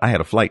because, I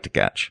had a flight to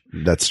catch.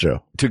 That's true.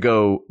 To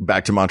go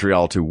back to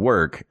Montreal to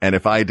work. And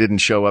if I didn't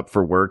show up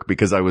for work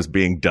because I was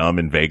being dumb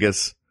in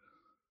Vegas,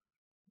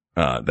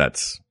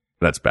 that's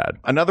bad.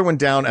 Another one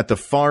down at the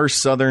far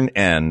southern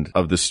end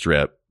of the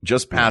strip,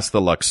 just past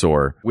the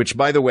Luxor, which,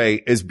 by the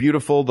way, is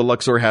beautiful. The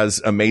Luxor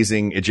has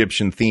amazing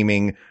Egyptian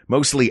theming,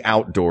 mostly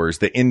outdoors.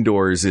 The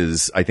indoors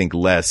is, I think,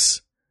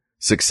 less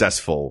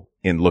successful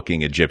in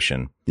looking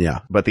Egyptian. Yeah.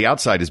 But the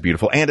outside is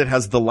beautiful, and it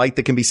has the light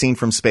that can be seen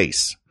from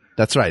space.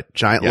 That's right.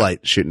 Giant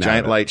light shooting out of it.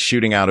 Giant light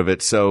shooting out of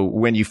it. So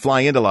when you fly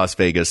into Las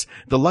Vegas,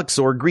 the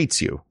Luxor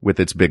greets you with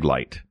its big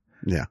light.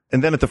 Yeah.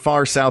 And then at the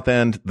far south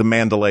end, the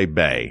Mandalay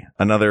Bay.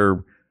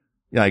 Another,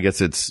 I guess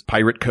it's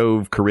Pirate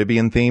Cove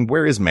Caribbean themed.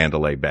 Where is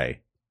Mandalay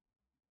Bay?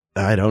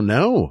 I don't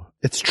know.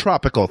 It's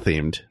tropical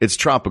themed. It's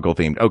tropical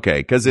themed. Okay.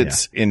 Because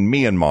it's in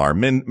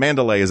Myanmar.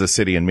 Mandalay is a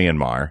city in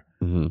Myanmar.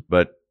 Mm-hmm.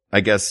 But I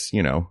guess,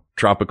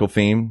 tropical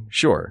theme.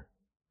 Sure.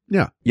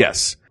 Yeah.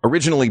 Yes.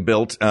 Originally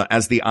built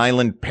as the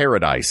island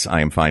Paradise,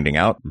 I am finding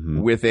out,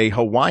 with a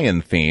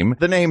Hawaiian theme.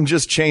 The name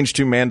just changed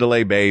to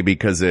Mandalay Bay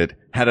because it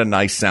had a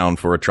nice sound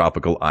for a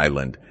tropical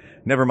island.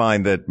 Never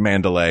mind that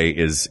Mandalay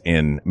is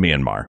in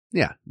Myanmar.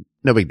 Yeah.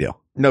 No big deal.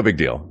 No big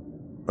deal.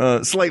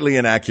 Slightly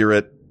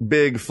inaccurate,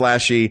 big,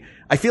 flashy.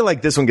 I feel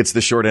like this one gets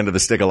the short end of the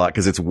stick a lot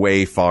because it's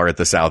way far at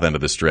the south end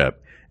of the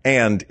strip.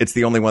 And it's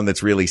the only one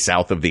that's really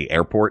south of the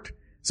airport.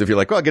 So if you're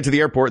like, I'll get to the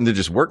airport and then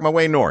just work my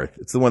way north.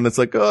 It's the one that's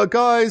like,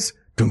 guys,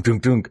 dunk,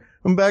 dunk, dunk,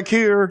 I'm back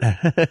here.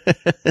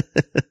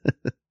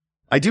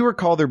 I do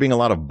recall there being a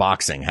lot of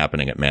boxing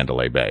happening at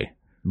Mandalay Bay.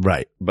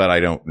 Right. But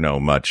I don't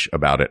know much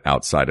about it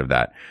outside of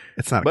that.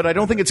 It's not. But I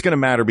don't think it's going to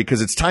matter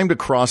because it's time to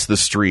cross the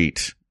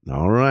street.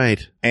 All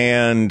right.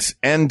 And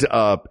end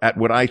up at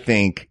what I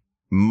think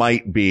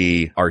might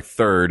be our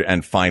third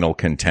and final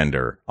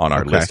contender on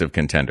our list of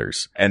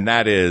contenders. And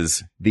that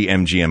is the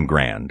MGM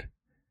Grand.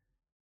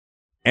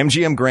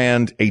 MGM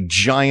Grand, a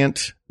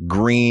giant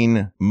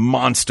green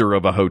monster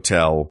of a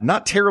hotel,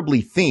 not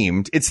terribly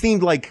themed. It's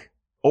themed like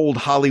old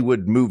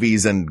Hollywood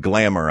movies and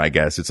glamour, I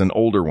guess. It's an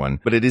older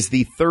one, but it is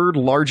the third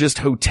largest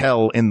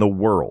hotel in the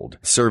world,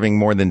 serving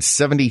more than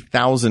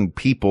 70,000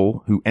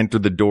 people who enter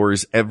the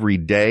doors every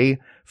day,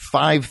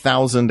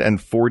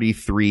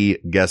 5,043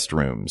 guest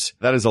rooms.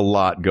 That is a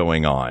lot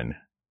going on.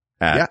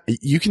 Yeah,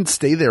 you can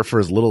stay there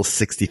for as little as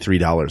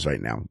 $63 right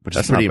now, which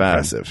is pretty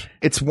impressive.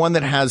 It's one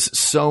that has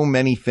so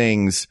many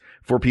things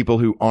for people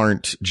who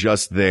aren't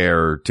just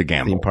there to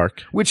gamble. Theme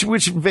park. Which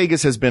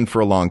Vegas has been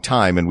for a long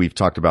time, and we've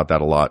talked about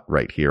that a lot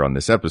right here on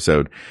this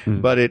episode.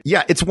 But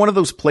it's one of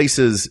those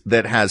places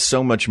that has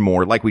so much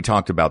more, like we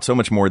talked about, so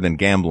much more than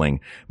gambling.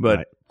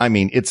 But I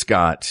mean, it's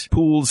got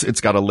pools,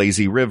 it's got a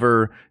lazy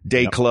river,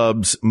 day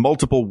clubs,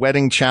 multiple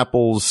wedding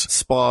chapels,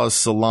 spas,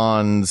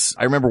 salons.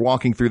 I remember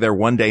walking through there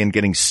one day and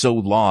getting so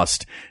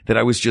lost that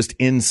I was just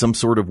in some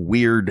sort of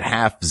weird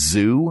half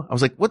zoo. I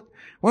was like, what?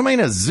 Why am I in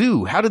a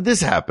zoo? How did this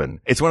happen?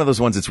 It's one of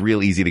those ones that's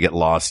real easy to get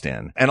lost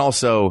in. And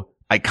also,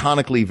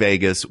 iconically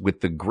Vegas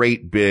with the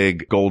great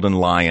big golden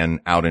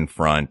lion out in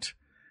front.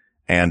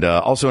 And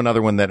also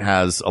another one that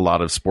has a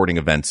lot of sporting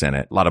events in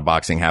it, a lot of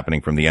boxing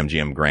happening from the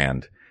MGM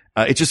Grand.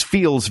 It just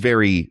feels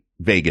very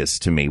Vegas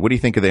to me. What do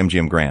you think of the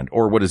MGM Grand?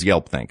 Or what does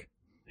Yelp think?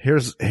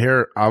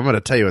 I'm going to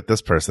tell you what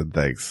this person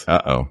thinks.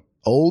 Uh-oh.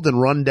 Old and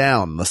run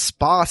down. The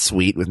spa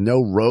suite with no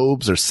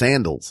robes or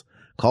sandals.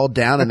 Called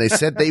down and they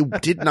said they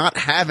did not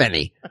have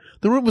any.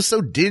 The room was so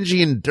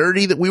dingy and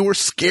dirty that we were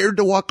scared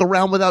to walk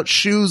around without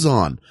shoes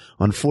on.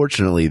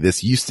 Unfortunately,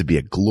 this used to be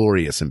a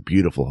glorious and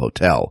beautiful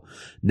hotel.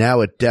 Now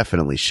it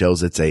definitely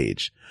shows its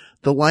age.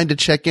 The line to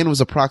check in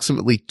was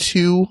approximately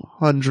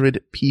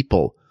 200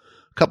 people.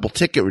 A couple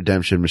ticket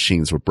redemption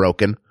machines were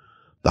broken.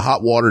 The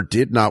hot water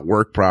did not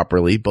work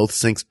properly. Both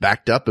sinks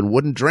backed up and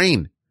wouldn't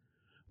drain.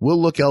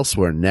 We'll look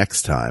elsewhere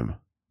next time.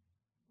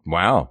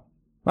 Wow.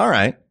 All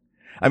right.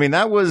 I mean,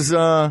 that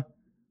wasn't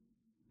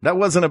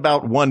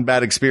about one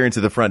bad experience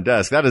at the front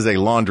desk. That is a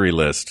laundry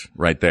list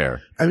right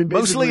there. I mean,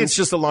 mostly it's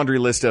just a laundry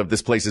list of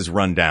this place is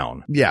run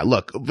down. Yeah.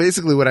 Look,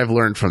 basically what I've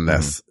learned from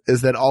this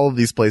is that all of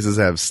these places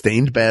have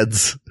stained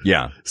beds.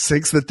 Yeah.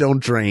 Sinks that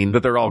don't drain.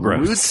 That they're all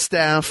gross. Rude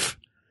staff.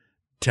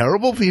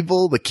 Terrible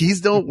people. The keys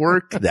don't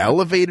work. The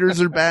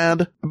elevators are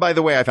bad. By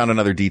the way, I found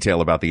another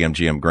detail about the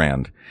MGM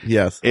Grand.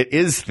 Yes. It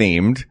is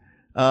themed.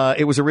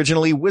 It was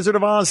originally Wizard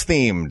of Oz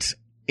themed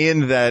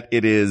in that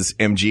it is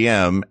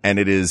MGM and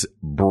it is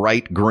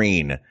bright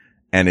green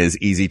and is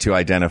easy to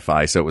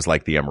identify. So it was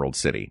like the Emerald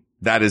City.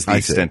 That is the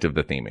extent of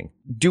the theming.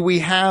 Do we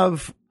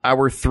have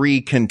our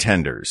 3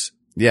 contenders?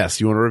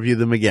 Yes. You want to review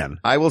them again?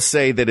 I will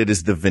say that it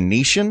is the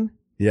Venetian.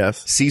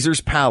 Yes.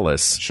 Caesar's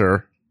Palace.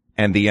 Sure.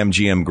 And the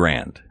MGM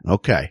Grand.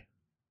 Okay.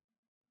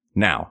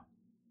 Now.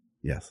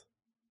 Yes.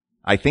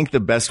 I think the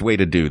best way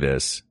to do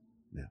this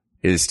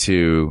is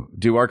to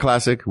do our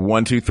classic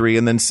 1, 2, 3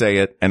 and then say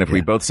it. And if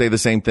we both say the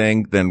same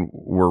thing, then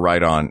we're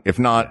right on. If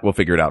not, we'll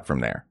figure it out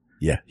from there.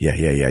 Yeah. You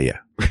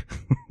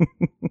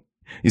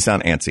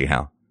sound antsy,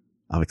 Hal.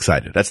 I'm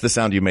excited. That's the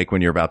sound you make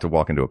when you're about to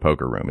walk into a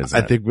poker room,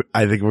 isn't it?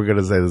 I think we're going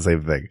to say the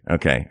same thing.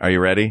 Okay. Are you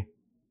ready?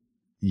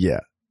 Yeah.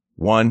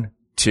 1,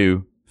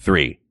 2,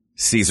 3.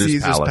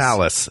 Caesar's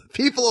Palace.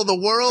 People of the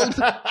world,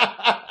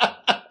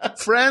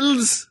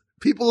 friends,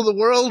 people of the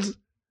world,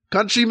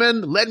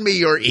 countrymen, lend me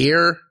your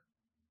ear.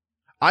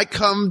 I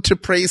come to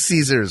praise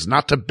Caesar's,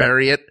 not to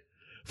bury it,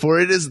 for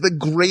it is the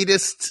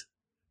greatest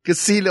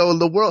casino in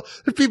the world.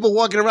 There's people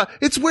walking around.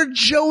 It's where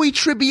Joey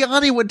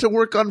Tribbiani went to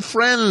work on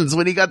Friends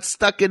when he got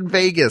stuck in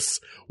Vegas.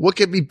 What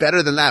could be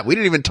better than that? We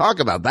didn't even talk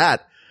about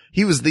that.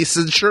 He was the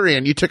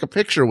centurion you took a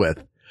picture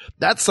with.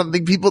 That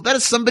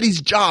is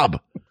somebody's job.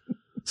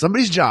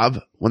 Somebody's job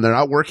when they're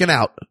out working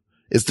out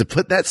is to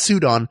put that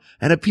suit on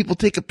and have people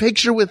take a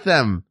picture with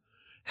them.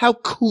 How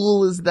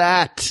cool is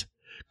that?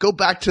 Go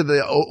back to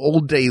the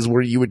old days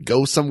where you would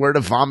go somewhere to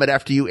vomit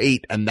after you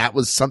ate, and that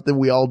was something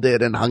we all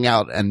did and hung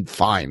out and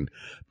fine.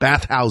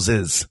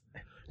 Bathhouses,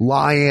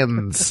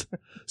 lions,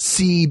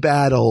 sea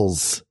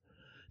battles,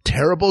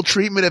 terrible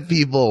treatment of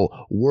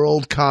people,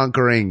 world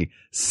conquering.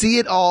 See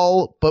it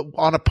all, but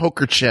on a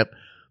poker chip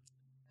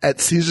at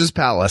Caesar's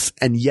Palace.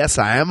 And yes,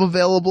 I am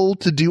available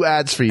to do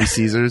ads for you,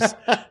 Caesars.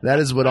 That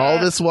is what all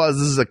this was.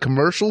 This is a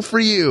commercial for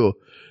you.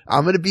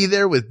 I'm going to be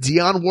there with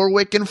Dionne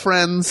Warwick and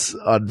friends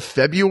on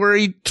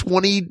February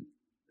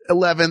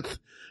 11th.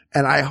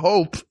 And I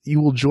hope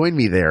you will join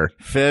me there.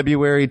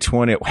 February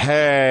 20th.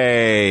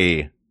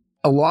 Hey.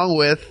 Along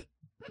with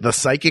the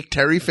psychic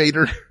Terry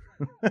Fader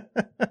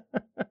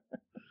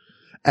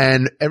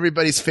and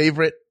everybody's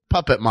favorite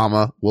Puppet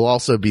Mama will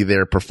also be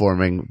there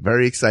performing.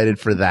 Very excited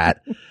for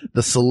that.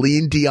 The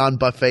Celine Dion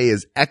buffet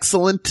is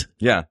excellent.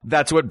 Yeah,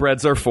 that's what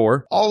breads are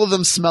for. All of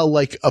them smell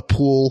like a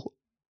pool.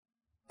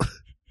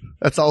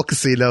 That's all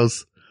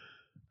casinos.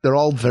 They're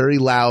all very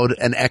loud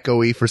and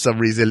echoey for some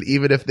reason.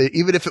 Even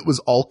if it was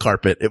all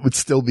carpet, it would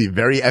still be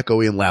very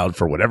echoey and loud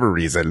for whatever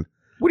reason.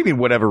 What do you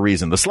mean, whatever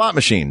reason? The slot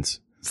machines.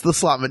 It's the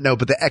slot, no,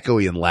 but the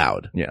echoey and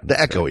loud. Yeah. The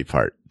echoey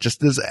part. Just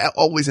there's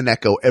always an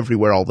echo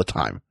everywhere all the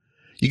time.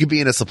 You could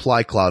be in a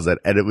supply closet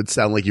and it would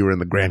sound like you were in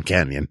the Grand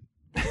Canyon.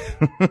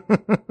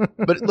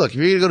 But look, if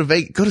you're going to go to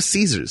Vegas, go to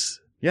Caesars.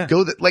 Yeah.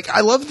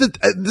 I love that.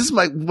 This is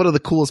one of the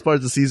coolest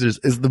parts of Caesars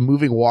is the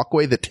moving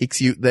walkway that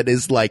takes you, that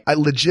is like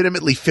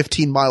legitimately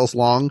 15 miles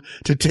long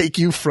to take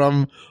you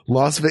from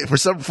Las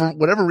Vegas. For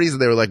whatever reason,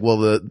 they were like,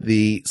 well,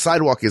 the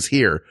sidewalk is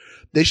here.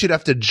 They should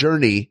have to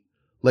journey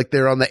like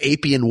they're on the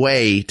Appian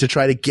Way to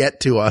try to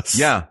get to us.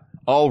 Yeah.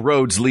 All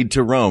roads lead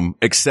to Rome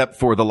except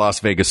for the Las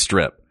Vegas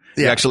Strip.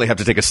 You actually have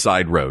to take a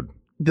side road.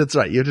 That's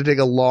right. You have to take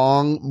a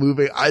long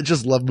moving. I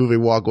just love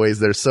moving walkways.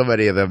 There's so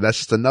many of them. That's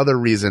just another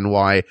reason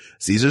why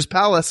Caesar's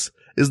Palace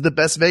is the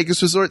best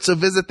Vegas resort, so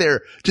visit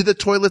there. Do the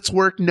toilets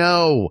work?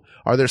 No.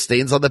 Are there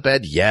stains on the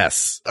bed?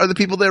 Yes. Are the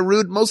people there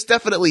rude? Most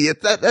definitely.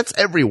 That's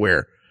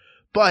everywhere.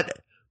 But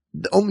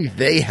only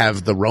they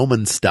have the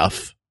Roman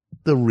stuff.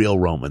 The real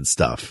Roman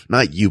stuff.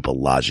 Not you,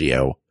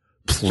 Bellagio.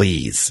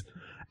 Please.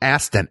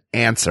 Asked and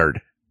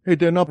answered. Hey,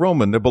 they're not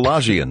Roman. They're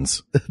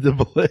Belagians.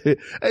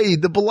 Hey,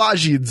 the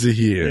Belagians are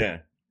here. Yeah.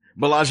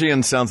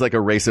 Belagians sounds like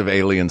a race of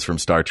aliens from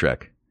Star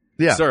Trek.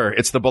 Yeah. Sir,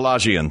 it's the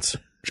Belagians.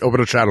 Open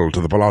a channel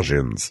to the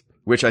Belagians.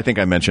 Which I think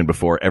I mentioned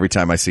before. Every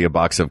time I see a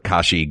box of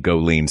Kashi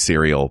Goleen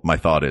cereal, my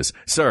thought is,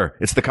 sir,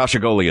 it's the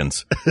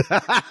Kashigolians.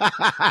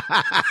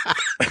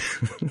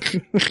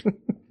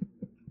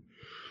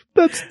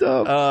 That's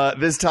dumb.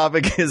 This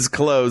topic is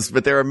closed,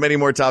 but there are many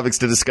more topics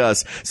to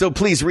discuss. So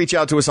please reach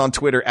out to us on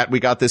Twitter at We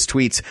Got This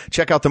Tweets.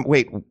 Check out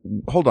wait,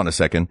 hold on a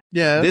second.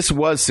 Yeah. This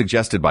was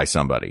suggested by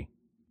somebody.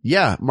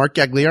 Yeah, Mark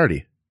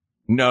Gagliardi.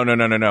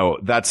 No.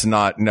 That's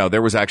not, no,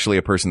 there was actually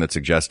a person that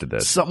suggested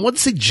this. Someone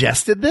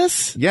suggested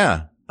this?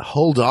 Yeah.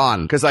 Hold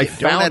on. Cause I Don't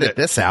found edit it.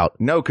 this out.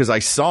 No, cause I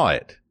saw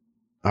it.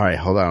 All right,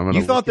 hold on.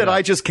 You thought that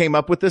I just came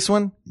up with this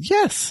one?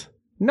 Yes.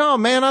 No,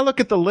 man, I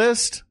look at the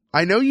list.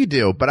 I know you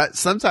do, but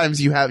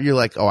sometimes you're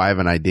like, oh, I have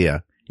an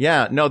idea.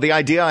 Yeah, no, the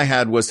idea I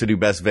had was to do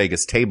Best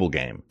Vegas Table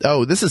Game.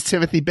 Oh, this is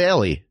Timothy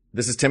Bailey.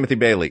 This is Timothy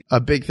Bailey.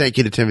 A big thank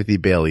you to Timothy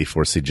Bailey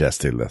for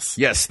suggesting this.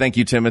 Yes, thank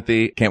you,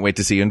 Timothy. Can't wait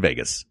to see you in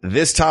Vegas.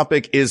 This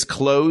topic is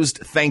closed.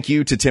 Thank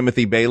you to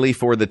Timothy Bailey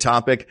for the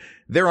topic.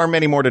 There are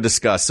many more to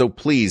discuss, so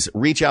please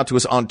reach out to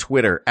us on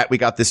Twitter at We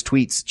Got This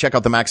Tweets. Check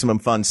out the Maximum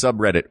Fun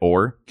subreddit,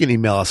 or you can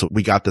email us at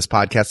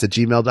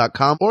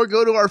wegotThisPodcast@gmail.com, or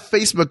go to our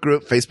Facebook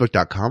group,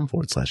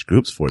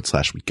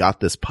 facebook.com/groups/We Got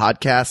This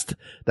Podcast.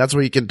 That's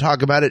where you can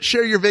talk about it.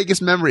 Share your Vegas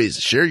memories.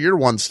 Share your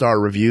 1-star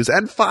reviews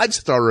and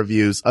 5-star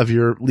reviews of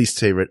your least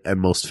favorite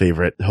and most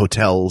favorite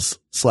hotels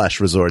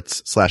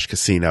 /resorts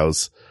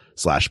 /casinos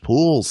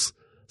 /pools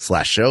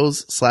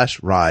 /shows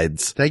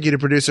 /rides. Thank you to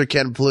producer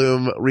Ken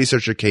Plume,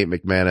 researcher Kate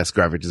McManus,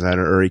 graphic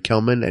designer Uri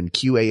Kelman, and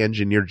QA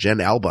engineer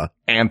Jen Alba.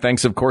 And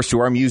thanks, of course, to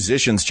our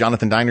musicians,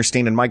 Jonathan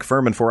Dinerstein and Mike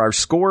Furman, for our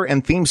score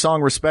and theme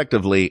song,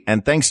 respectively.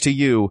 And thanks to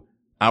you,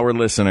 our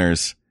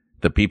listeners,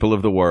 the people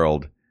of the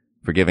world,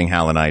 for giving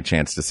Hal and I a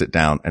chance to sit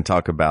down and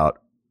talk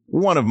about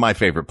one of my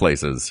favorite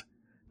places,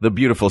 the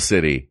beautiful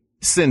city,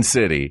 Sin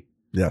City,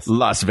 yes,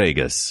 Las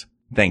Vegas.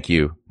 Thank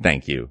you.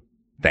 Thank you.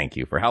 Thank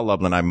you. For Hal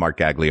Lublin, I'm Mark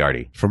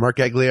Gagliardi. For Mark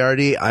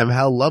Gagliardi, I'm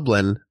Hal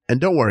Lublin.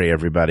 And don't worry,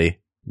 everybody.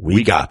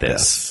 We got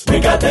this. We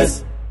got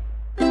this.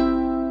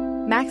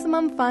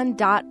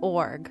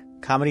 MaximumFun.org.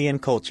 Comedy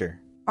and culture.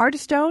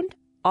 Artist owned.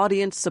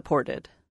 Audience supported.